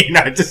every scene.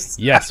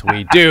 Yes,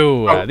 we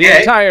do. Okay. The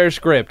entire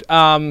script.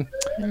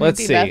 Let's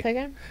see. Beth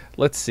again?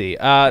 Let's see.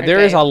 There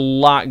is a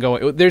lot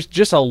going. There's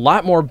just a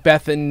lot more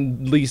Beth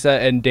and Lisa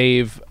and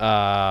Dave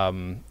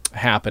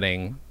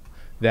happening.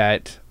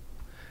 That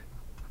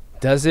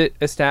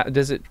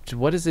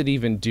what does it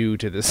even do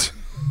to this?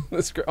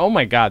 Oh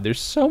my God! There's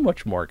so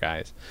much more,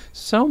 guys.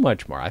 So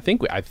much more. I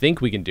think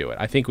we can do it.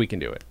 I think we can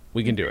do it.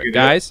 We can do it,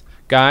 guys.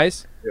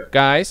 Guys.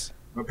 I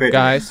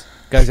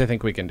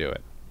think we can do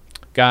it,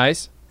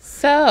 guys.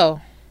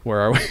 So.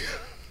 Where are we?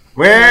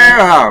 Where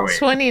are we?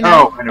 29.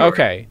 Oh, I know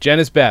Okay, Jen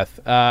is Beth.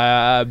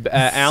 Alan,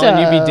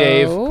 you be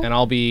Dave, and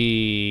I'll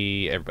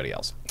be everybody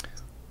else.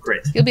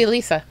 Great. You'll be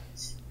Lisa.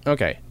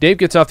 Okay. Dave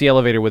gets off the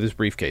elevator with his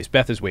briefcase.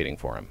 Beth is waiting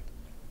for him.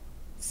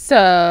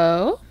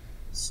 So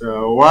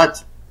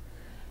What?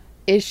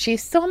 is she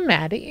still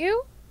mad at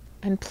you?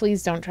 And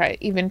please don't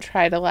even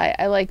try to lie.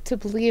 I like to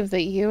believe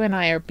that you and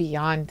I are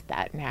beyond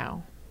that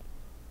now.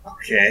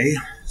 Okay,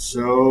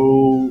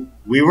 so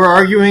we were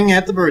arguing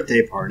at the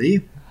birthday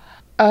party.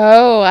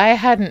 Oh, I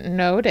hadn't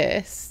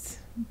noticed.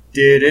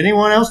 Did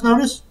anyone else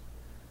notice?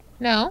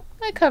 No,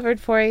 I covered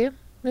for you.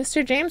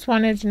 Mr. James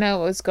wanted to know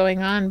what was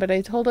going on, but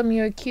I told him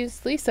you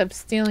accused Lisa of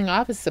stealing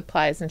office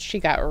supplies, and she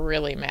got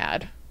really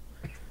mad.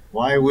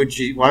 Why would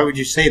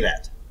you say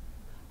that?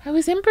 I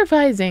was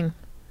improvising.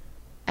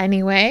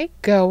 Anyway,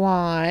 go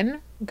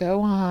on.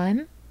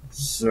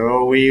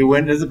 So we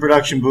went to the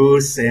production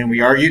booth and we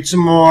argued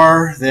some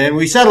more, then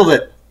we settled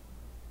it.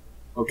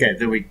 Okay,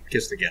 then we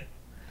kissed again.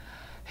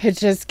 It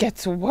just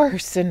gets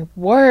worse and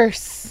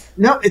worse.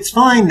 No, it's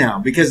fine now,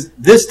 because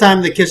this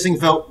time the kissing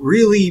felt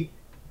really...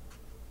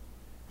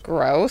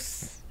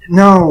 Gross.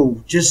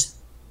 No, just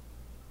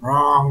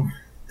wrong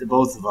to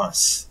both of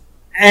us.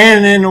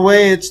 And in a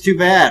way, it's too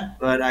bad,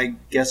 but I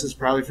guess it's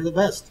probably for the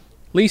best.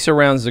 Lisa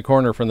rounds the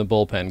corner from the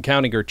bullpen,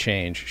 counting her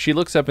change. She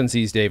looks up and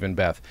sees Dave and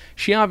Beth.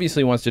 She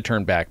obviously wants to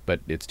turn back,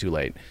 but it's too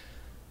late.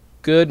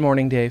 Good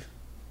morning, Dave.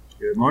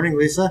 Good morning,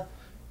 Lisa.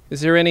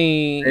 Is there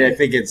any I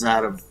think it's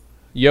out of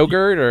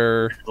yogurt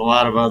or... a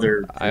lot of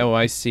other Oh,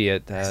 I see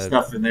it.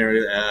 stuff in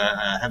there.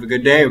 Have a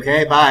good day,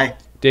 okay? Bye.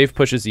 Dave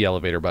pushes the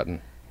elevator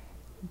button.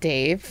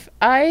 Dave,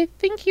 I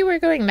think you were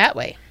going that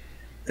way.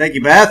 Thank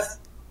you, Beth.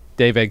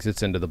 Dave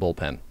exits into the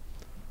bullpen.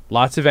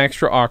 Lots of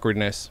extra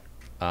awkwardness.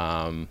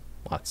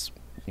 Lots,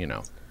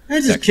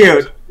 It's just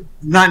cute.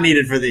 Not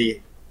needed for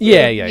the...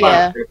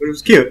 Yeah. But it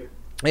was cute.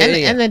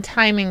 And the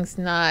timing's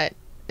not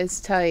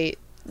as tight.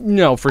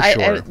 No, for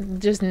sure.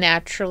 Just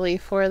naturally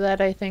for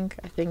that, I think.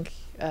 I think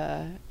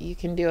you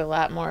can do a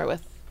lot more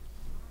with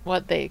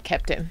what they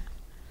kept in.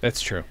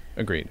 That's true.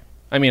 Agreed.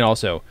 I mean,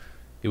 also,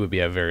 it would be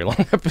a very long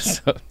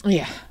episode.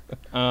 Yeah.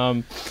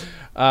 I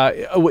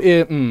don't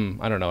know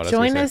what I was Join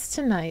going to say. us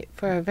tonight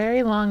for a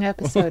very long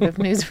episode of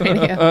News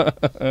Radio.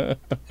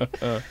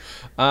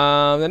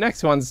 The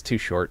next one's too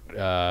short.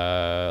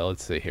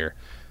 Let's see here.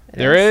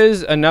 There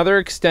is another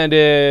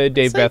extended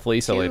Dave, It's Beth, like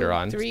Lisa later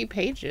on. 3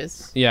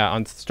 pages. Yeah,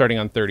 starting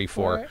on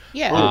 34.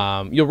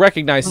 Yeah. You'll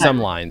recognize some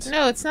lines.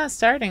 No, it's not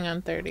starting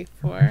on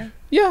 34.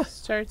 Yeah. It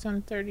starts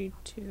on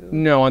 32.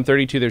 No, on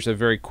 32 there's a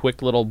very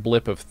quick little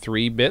blip of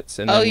 3 bits.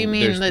 And Oh, then you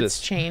mean there's that's this,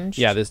 changed?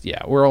 Yeah,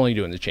 we're only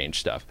doing the change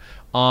stuff.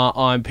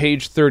 On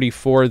page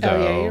 34,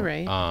 though, yeah, you're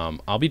right.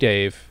 I'll be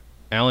Dave,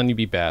 Alan, you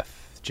be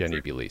Beth, Jen,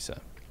 you be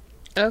Lisa.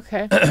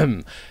 Okay.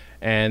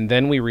 And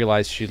then we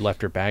realized she'd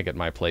left her bag at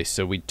my place,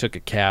 so we took a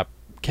cab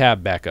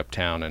back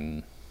uptown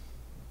and...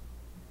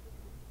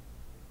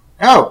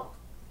 Oh,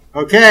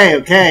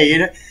 okay.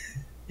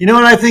 You know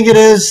what I think it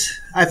is?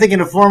 I think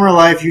in a former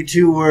life you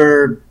two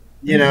were,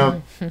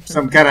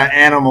 some kind of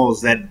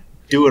animals that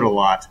do it a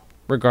lot.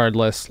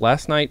 Regardless,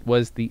 last night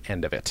was the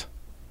end of it.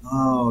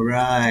 Oh,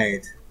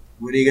 right.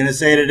 What are you going to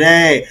say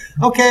today?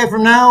 Okay,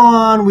 from now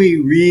on, we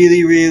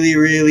really, really,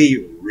 really,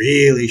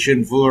 really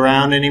shouldn't fool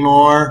around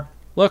anymore.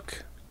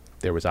 Look,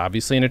 There was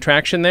obviously an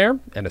attraction there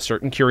and a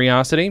certain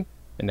curiosity,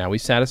 and now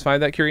we've satisfied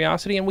that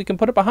curiosity and we can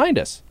put it behind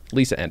us.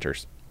 Lisa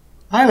enters.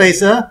 Hi,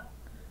 Lisa.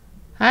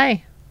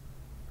 Hi.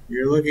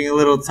 You're looking a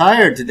little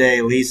tired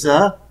today,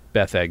 Lisa.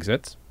 Beth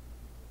exits.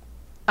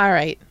 All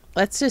right,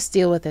 let's just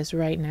deal with this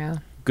right now.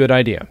 Good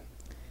idea.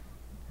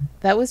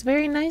 That was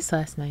very nice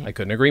last night, I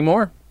couldn't agree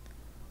more.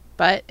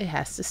 but it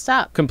has to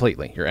stop.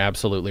 Completely. You're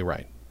absolutely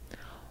right.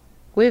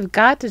 We've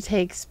got to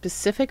take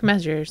specific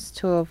measures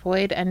to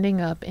avoid ending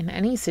up in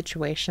any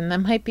situation that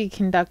might be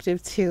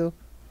conducive to,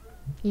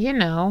 you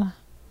know,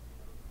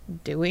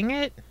 doing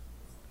it.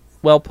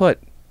 Well put.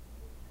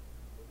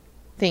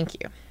 Thank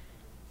you.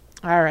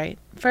 All right.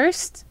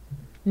 First,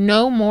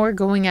 no more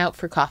going out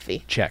for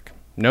coffee. Check.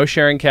 No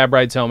sharing cab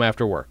rides home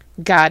after work.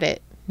 Got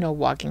it. No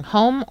walking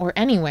home or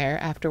anywhere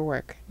after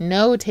work.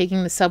 No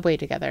taking the subway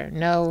together.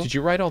 No. Did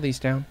you write all these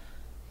down?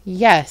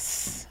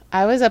 Yes.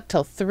 I was up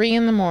till 3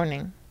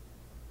 a.m.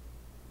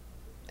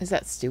 Is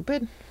that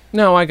stupid?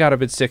 No, I got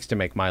up at 6 to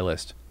make my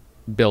list.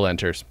 Bill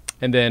enters.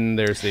 And then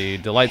there's the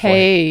delightful...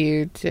 Hey,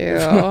 you two.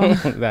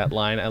 that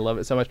line. I love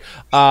it so much.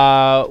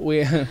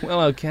 Well,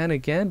 I can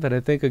again, but I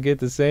think I'll get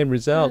the same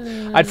result.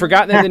 I'd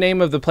forgotten that the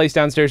name of the place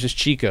downstairs is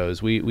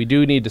Chico's. We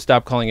do need to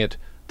stop calling it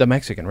the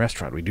Mexican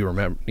restaurant. We do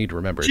need to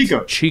remember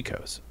Chico. It's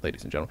Chico's,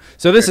 ladies and gentlemen.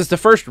 So this is the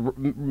first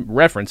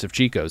reference of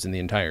Chico's in the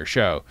entire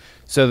show.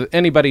 So that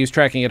anybody who's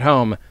tracking at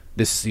home,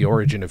 this is the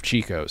origin of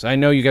Chico's. I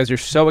know you guys are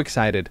so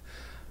excited.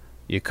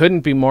 You couldn't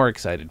be more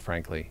excited,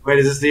 frankly. Wait,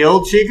 is this the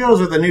old Chico's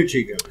or the new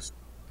Chico's?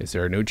 Is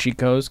there a new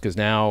Chico's? Because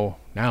now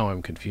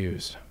I'm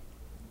confused.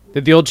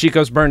 Did the old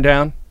Chico's burn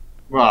down?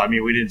 Well, I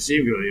mean, we didn't see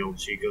him go to the old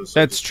Chico's. So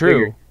That's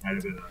true. Might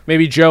have been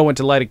Maybe Joe went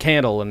to light a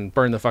candle and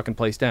burn the fucking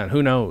place down.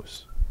 Who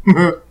knows?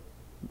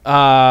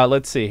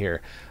 Let's see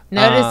here.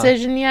 No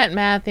decision yet,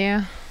 Matthew.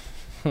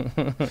 So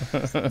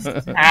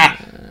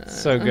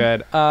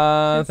good.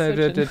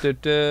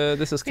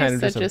 This is kind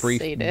of He's just a such a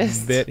brief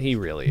sadist. bit. He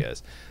really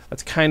is.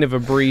 That's kind of a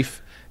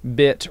brief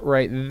bit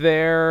right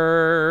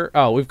there.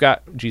 Oh, we've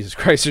got, Jesus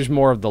Christ, there's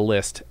more of the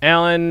list.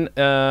 Alan,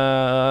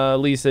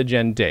 Lisa,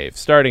 Jen, Dave.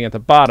 Starting at the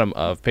bottom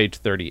of page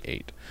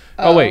 38.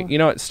 Oh, wait. You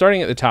know what?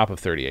 Starting at the top of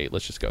 38.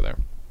 Let's just go there.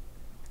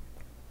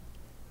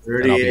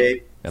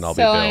 38. And I'll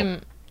be So Bill.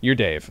 You're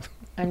Dave.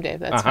 I'm Dave.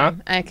 That's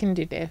fine. I can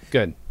do Dave.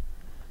 Good.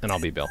 And I'll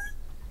be Bill.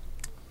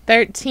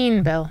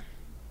 13, Bill.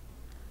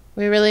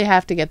 We really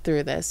have to get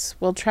through this.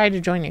 We'll try to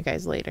join you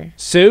guys later.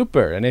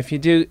 Super. And if you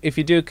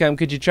do come,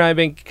 could you try and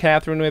bring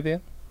Catherine with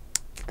you?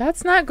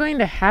 That's not going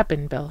to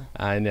happen, Bill.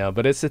 I know,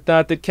 but it's the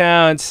thought that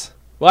counts.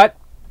 What?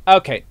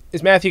 Okay.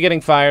 Is Matthew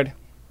getting fired?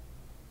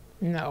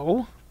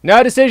 No.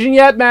 No decision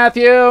yet,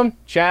 Matthew.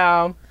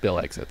 Ciao. Bill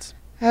exits.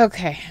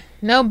 Okay.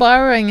 No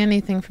borrowing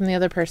anything from the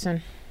other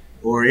person.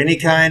 Or any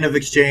kind of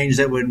exchange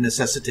that would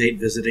necessitate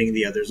visiting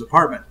the other's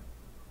apartment.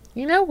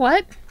 You know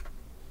what?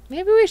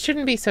 Maybe we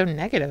shouldn't be so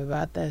negative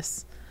about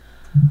this.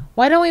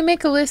 Why don't we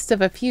make a list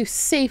of a few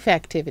safe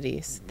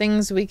activities,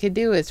 things we could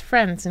do as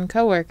friends and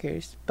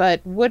coworkers,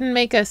 but wouldn't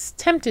make us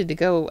tempted to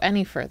go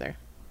any further?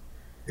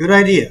 Good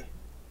idea.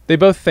 They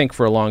both think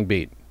for a long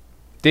beat.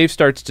 Dave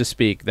starts to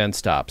speak, then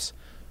stops.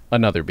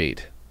 Another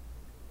beat.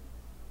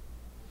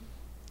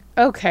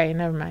 Okay,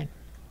 never mind.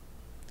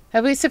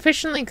 Have we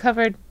sufficiently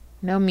covered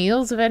no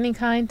meals of any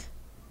kind?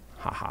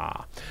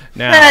 Haha. Hey,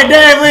 Now,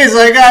 Dave, Lisa,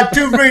 I got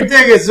 2 free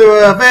tickets to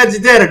a fancy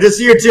dinner just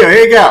for you two.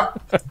 Here you go.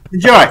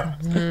 Enjoy.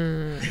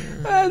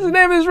 that's the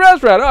name of this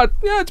restaurant. Oh,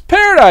 yeah, it's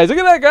Paradise. Look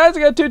at that, guys. I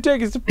got 2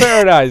 tickets to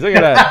Paradise. Look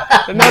at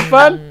that. Isn't that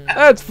fun?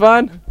 That's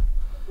fun.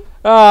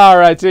 All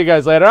right, see you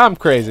guys later. I'm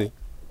crazy.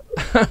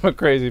 I'm a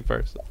crazy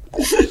person.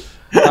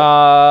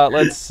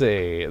 Let's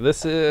see.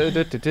 This is.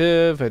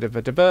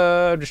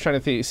 I'm just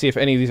trying to see if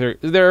any of these are.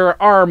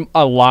 There are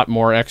a lot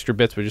more extra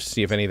bits, but just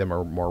see if any of them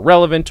are more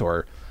relevant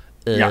or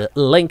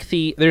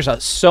lengthy. There's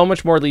so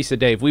much more Lisa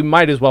Dave. We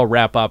might as well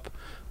wrap up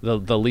the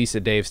Lisa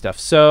Dave stuff.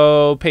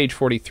 So page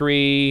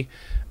 43.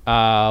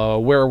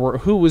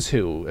 Who was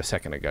who a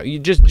second ago? You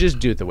just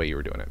do it the way you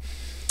were doing it.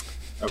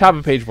 Okay. Top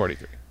of page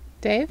 43.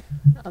 Dave?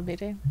 I'll be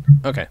Dave.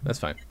 Okay, that's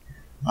fine.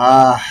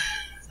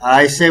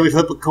 I say we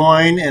flip a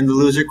coin and the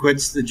loser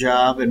quits the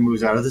job and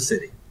moves out of the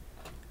city.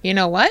 You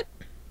know what?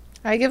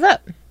 I give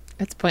up.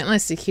 It's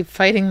pointless to keep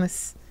fighting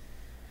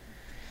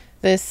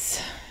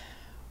this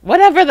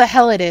whatever the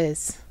hell it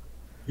is.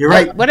 You're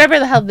right. Whatever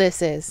the hell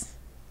this is.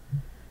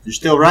 You're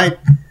still right.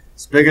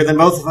 It's bigger than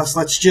both of us.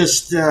 Let's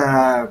just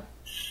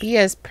Be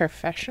as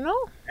professional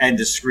and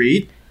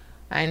discreet.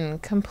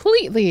 and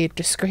completely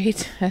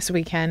discreet as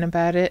we can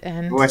about it,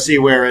 and Oh, I see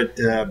where it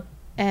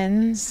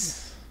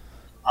ends.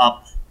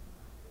 up.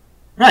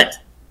 Right.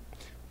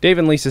 Dave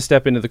and Lisa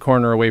step into the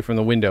corner away from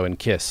the window and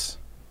kiss.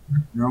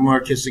 No more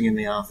kissing in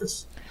the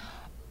office.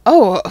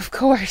 Oh, of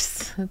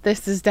course.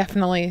 This is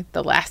definitely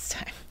the last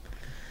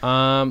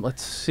time.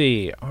 Let's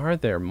see. Are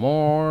there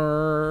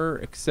more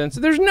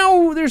extensive? There's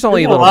only There's a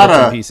little lot bits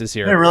and of pieces I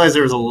here. didn't realize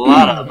there was a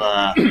lot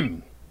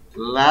of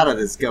lot of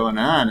this going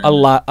on. A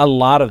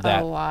lot of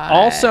that. A lot.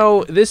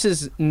 Also, this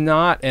is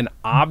not an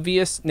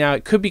obvious. Now,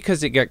 it could be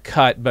because it got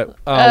cut,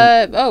 but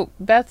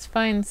Beth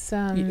finds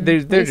some. they're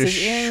Lisa's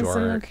just earrings in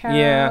the short.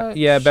 couch.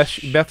 Yeah.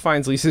 Beth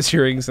finds Lisa's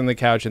earrings in the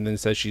couch and then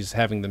says she's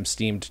having them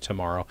steamed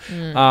tomorrow.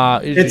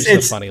 It's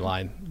a funny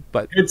line,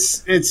 but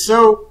It's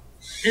so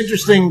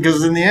interesting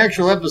because in the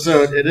actual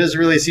episode, it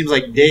really seems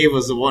like Dave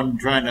was the one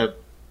trying to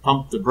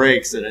pump the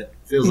brakes, and it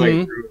feels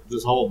like through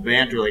this whole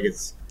banter, like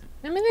it's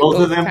I mean, they both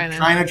of both them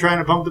kinda, trying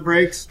to pump the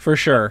brakes. for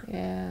sure.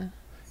 Yeah.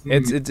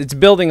 It's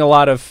building a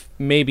lot of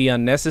maybe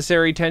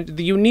unnecessary tension.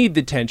 You need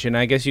the tension.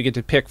 I guess you get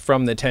to pick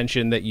from the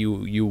tension that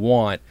you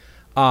want.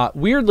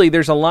 Weirdly,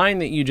 there's a line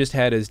that you just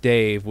had as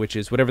Dave, which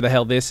is whatever the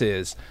hell this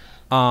is.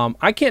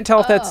 I can't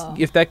tell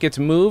if that gets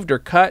moved or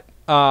cut,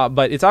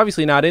 but it's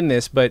obviously not in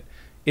this. But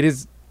it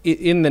is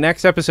in the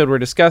next episode we're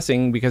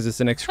discussing because it's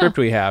the next script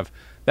we have.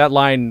 That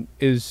line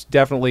is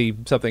definitely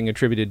something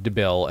attributed to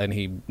Bill, and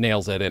he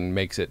nails it and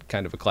makes it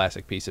kind of a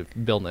classic piece of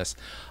Billness.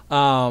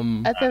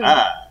 At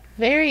the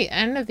very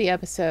end of the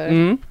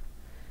episode,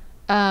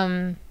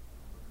 Bill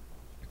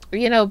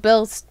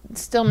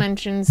still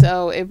mentions,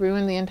 it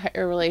ruined the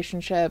entire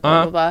relationship,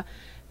 blah, blah, blah.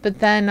 But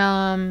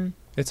then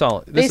It's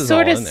all they this is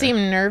sort all of in there. seem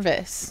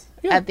nervous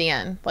Yeah. at the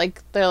end.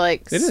 Like, they're,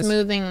 like, It is.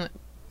 smoothing.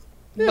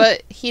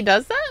 But he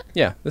does that?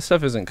 Yeah, this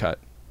stuff isn't cut.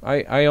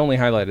 I only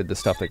highlighted the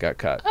stuff that got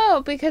cut.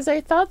 Oh, because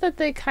I thought that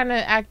they kind of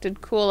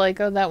acted cool, like,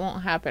 that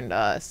won't happen to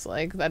us.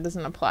 Like, that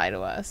doesn't apply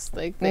to us.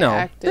 Like, they No,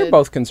 acted... they're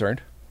both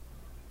concerned.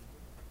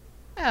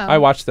 Oh. I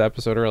watched the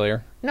episode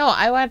earlier. No,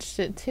 I watched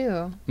it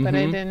too, but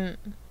I didn't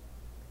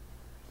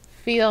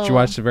feel... Did you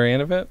watch the very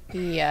end of it?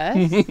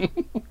 Yes.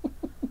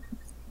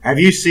 Have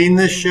you seen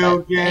this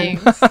show, Jen?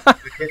 Thanks.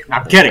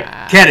 I'm kidding.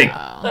 Kidding.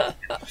 Wow.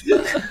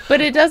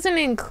 But it doesn't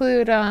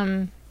include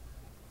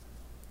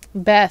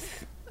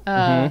Beth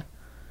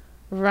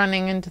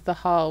running into the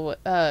hall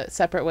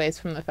separate ways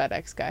from the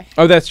FedEx guy.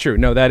 Oh, that's true.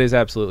 No, that is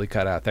absolutely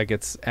cut out. That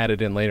gets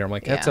added in later. I'm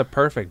like, that's Yeah. a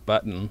perfect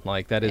button.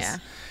 Like, that is... Yeah.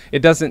 It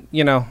doesn't,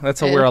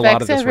 that's where a It lot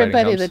of affects this writing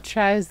everybody comes. that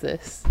tries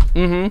this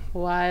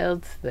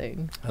wild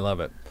thing. I love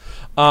it.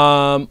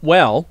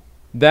 Well,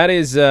 that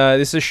is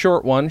this is a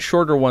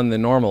shorter one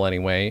than normal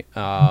anyway.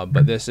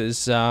 But this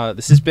has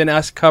been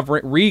us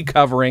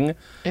recovering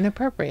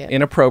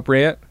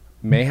Inappropriate.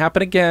 May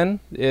happen again.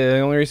 The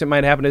only reason it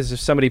might happen is if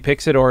somebody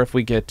picks it or if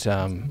we get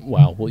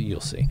you'll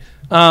see.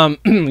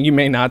 You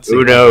may not see.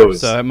 Who knows?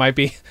 So that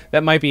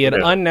might be an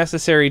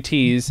unnecessary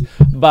tease.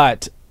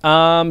 But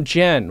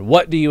Jen,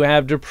 what do you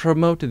have to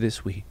promote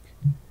this week?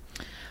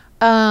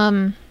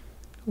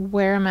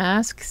 Wear a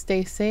mask,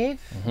 stay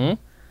safe.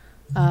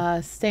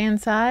 Stay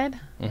inside.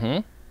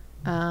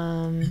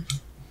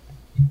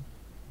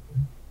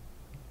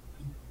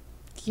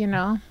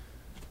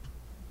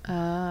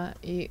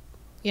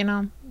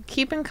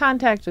 Keep in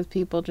contact with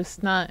people,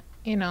 just not,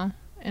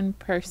 in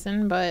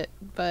person, but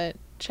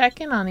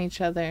check in on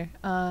each other,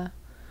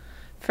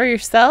 for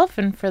yourself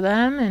and for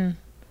them,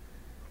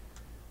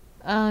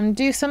 and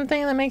do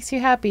something that makes you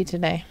happy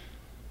today.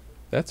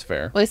 That's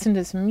fair. Listen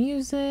to some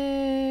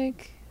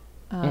music,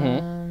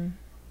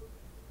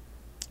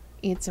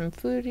 eat some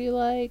food you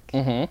like.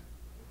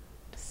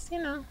 Just,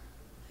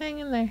 hang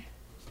in there.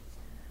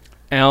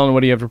 Alan,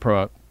 what do you have to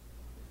promote?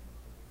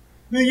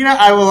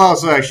 I will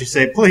also actually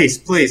say,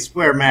 please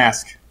wear a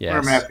mask. Yes.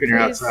 Wear a mask when you're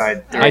Please.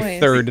 outside. I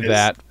third Because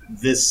that.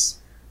 There's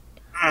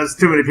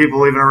too many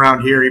people even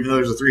around here, even though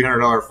there's a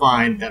 $300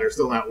 fine, that are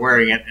still not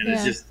wearing it, and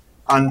it's just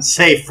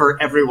unsafe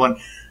for everyone.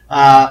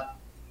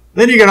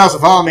 Then you can also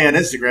follow me on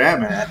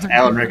Instagram at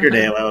Alan Rickert,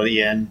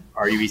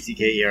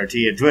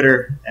 ALLENRUECKERT, and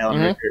Twitter,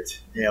 Alan Rickert,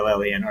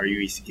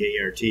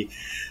 ALLENRUECKERT.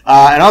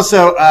 And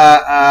also,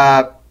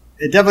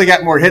 it definitely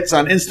got more hits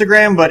on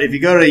Instagram, but if you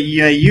go to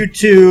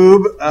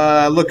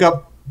YouTube, look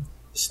up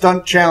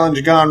Stunt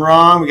Challenge Gone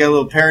Wrong. We got a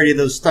little parody of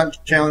those Stunt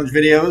Challenge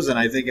videos, and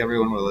I think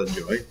everyone will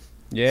enjoy.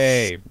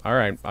 Yay. All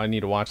right. I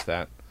need to watch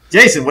that.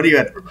 Jason, what do you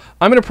have to promote?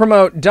 I'm going to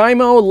promote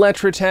Dymo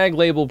Letratag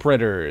label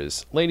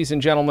printers. Ladies and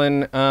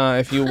gentlemen,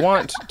 if you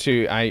want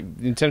to, I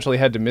intentionally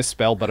had to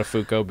misspell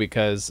Buttafuoco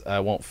because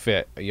it won't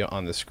fit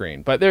on the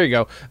screen. But there you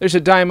go. There's a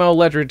Dymo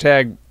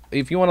Letratag.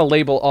 If you want to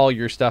label all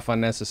your stuff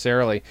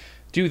unnecessarily,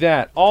 do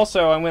that.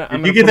 Also,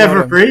 Did you get that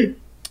for free?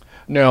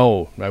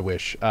 No, I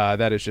wish.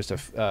 That is just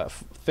a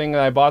thing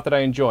that I bought that I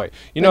enjoy.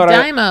 You know But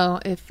what?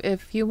 Dymo,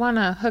 if you want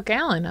to hook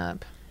Alan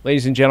up.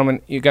 Ladies and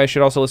gentlemen, you guys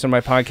should also listen to my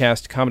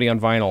podcast, Comedy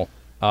on Vinyl.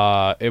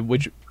 At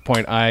which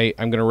point I'm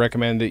going to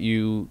recommend that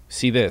you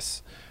see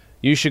this.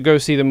 You should go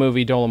see the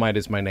movie Dolomite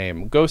Is My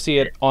Name. Go see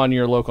it on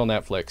your local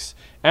Netflix.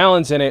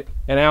 Alan's in it,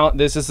 and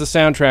this is the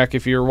soundtrack.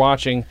 If you're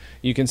watching,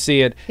 you can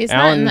see it. He's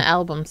not in the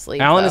album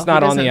sleeve. Alan though. is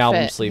not He on the doesn't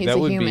album fit. sleeve. He's That a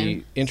would human.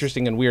 be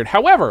interesting and weird.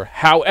 However, it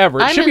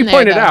I'm should be in there,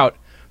 pointed though. out.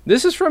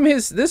 This is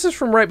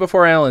from right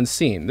before Alan's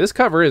scene. This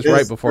cover is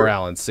right before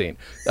Alan's scene,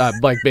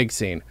 like big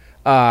scene.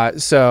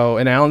 And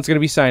Alan's going to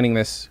be signing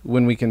this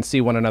when we can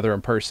see one another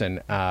in person.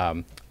 It's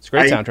a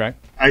great soundtrack.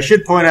 I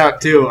should point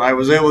out, too, I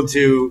was able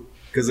to,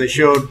 because they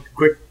showed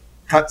quick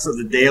cuts of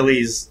the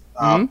dailies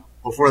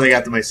before they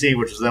got to my scene,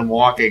 which was them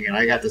walking, and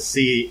I got to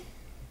see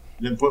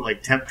them put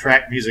like temp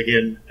track music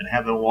in and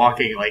have them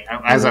walking. Like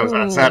as I was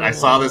on set, I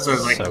saw this. I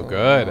was like, So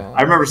good.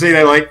 I remember seeing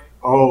that, like,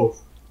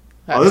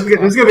 this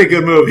is gonna be a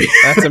good movie.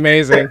 That's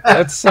amazing.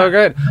 That's so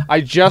good.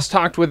 I just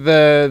talked with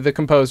the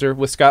composer,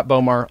 with Scott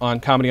Bomar, on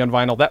Comedy on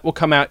Vinyl. That will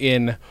come out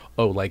in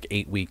like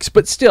 8 weeks.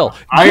 But still,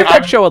 give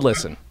that show a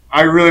listen.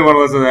 I really want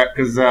to listen to that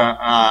because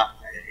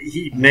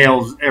he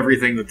nails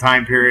everything, the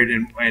time period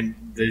and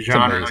the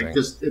genre. Like,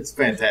 it's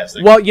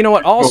fantastic. Well, you know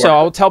what? Also,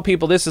 I'll tell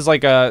people this is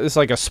like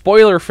a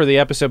spoiler for the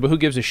episode, but who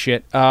gives a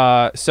shit?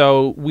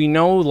 So we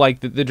know, like,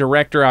 the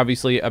director,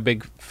 obviously a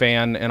big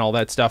fan and all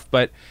that stuff.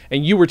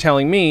 And you were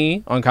telling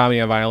me on Comedy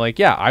on Vinyl, like,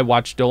 yeah, I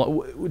watched.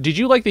 Did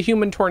you like the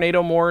Human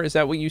Tornado more? Is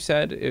that what you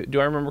said?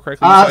 Do I remember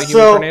correctly?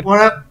 So when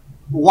I'm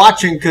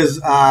watching, because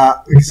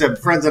like I said,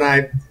 friends and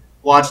I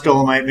watched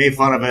Dolomite, made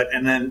fun of it,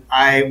 and then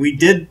we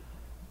did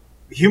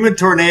Human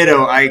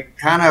Tornado. I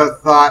kind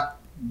of thought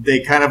they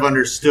kind of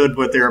understood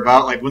what they're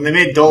about. Like when they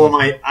made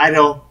Dolomite, I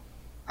know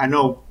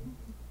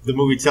the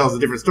movie tells a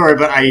different story,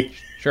 but I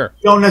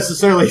don't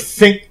necessarily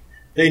think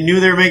they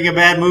knew they were making a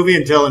bad movie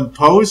until in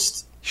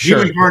post.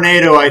 Human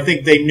Tornado, I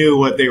think they knew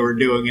what they were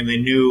doing, and they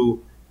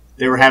knew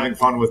they were having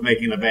fun with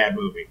making a bad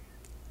movie.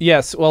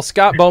 Yes, well,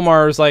 Scott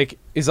Bomar is like,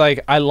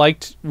 I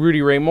liked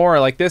Rudy Ray Moore, I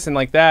like this and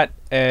like that,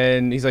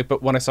 and he's like,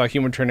 but when I saw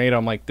Human Tornado,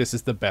 I'm like, this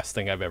is the best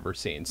thing I've ever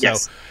seen. So,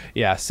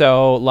 yeah,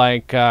 so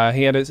like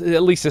he had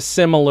at least a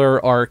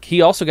similar arc.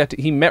 He also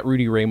he met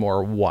Rudy Ray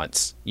Moore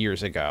once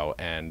years ago,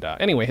 and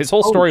anyway, his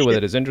whole story with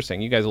it is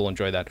interesting. You guys will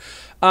enjoy that.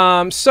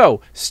 So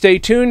stay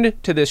tuned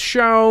to this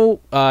show.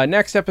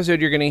 Next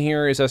episode you're going to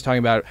hear is us talking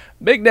about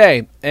Big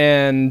Day,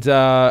 and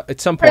at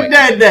some point,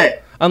 Big Day.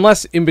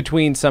 Unless in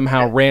between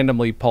somehow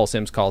randomly Paul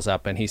Sims calls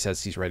up and he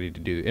says he's ready to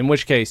do, in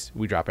which case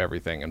we drop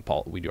everything and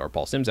we do our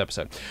Paul Sims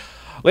episode.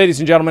 Ladies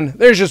and gentlemen,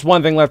 there's just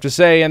one thing left to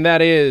say, and that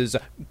is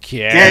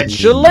catch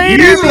you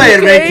later,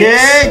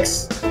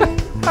 cakes!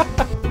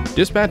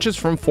 Dispatches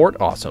from Fort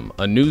Awesome,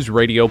 a news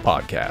radio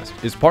podcast,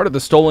 is part of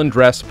the Stolen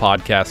Dress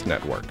Podcast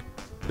Network.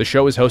 The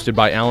show is hosted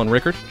by Alan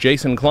Rickert,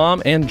 Jason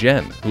Klom, and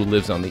Jen, who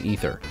lives on the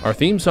ether. Our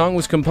theme song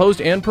was composed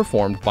and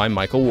performed by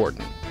Michael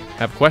Warden.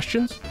 Have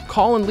questions?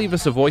 Call and leave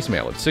us a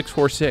voicemail at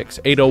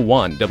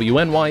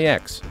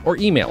 646-801-WNYX or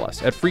email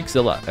us at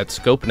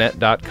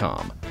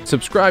freakzilla@scopenet.com.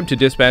 Subscribe to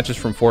Dispatches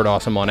from Fort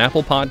Awesome on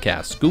Apple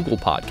Podcasts, Google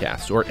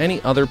Podcasts, or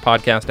any other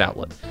podcast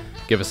outlet.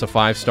 Give us a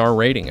 5-star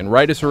rating and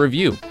write us a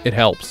review. It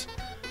helps.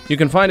 You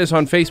can find us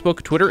on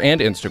Facebook, Twitter, and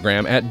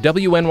Instagram at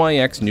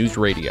WNYX News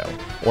Radio,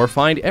 or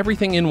find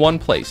everything in one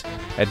place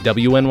at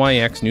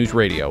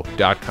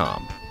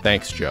WNYXNewsRadio.com.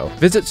 Thanks, Joe.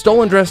 Visit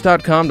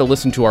stolendress.com to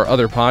listen to our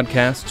other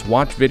podcasts,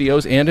 watch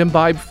videos, and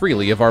imbibe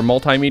freely of our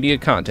multimedia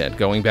content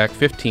going back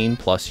 15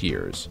 plus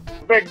years.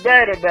 Big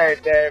day today,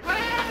 Dave.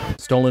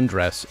 Stolen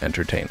Dress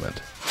Entertainment.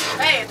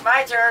 Hey, it's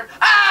my turn.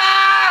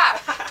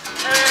 Ah!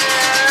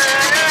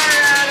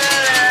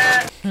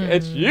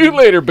 Catch you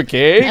later,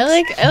 Bacakes.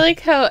 I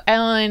like how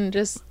Alan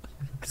just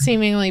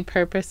seemingly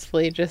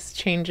purposefully just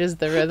changes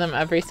the rhythm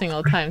every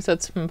single time, so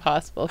it's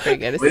impossible for you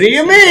guys to. What do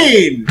you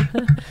mean?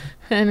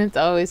 And it's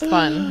always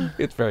fun.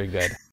 It's very good.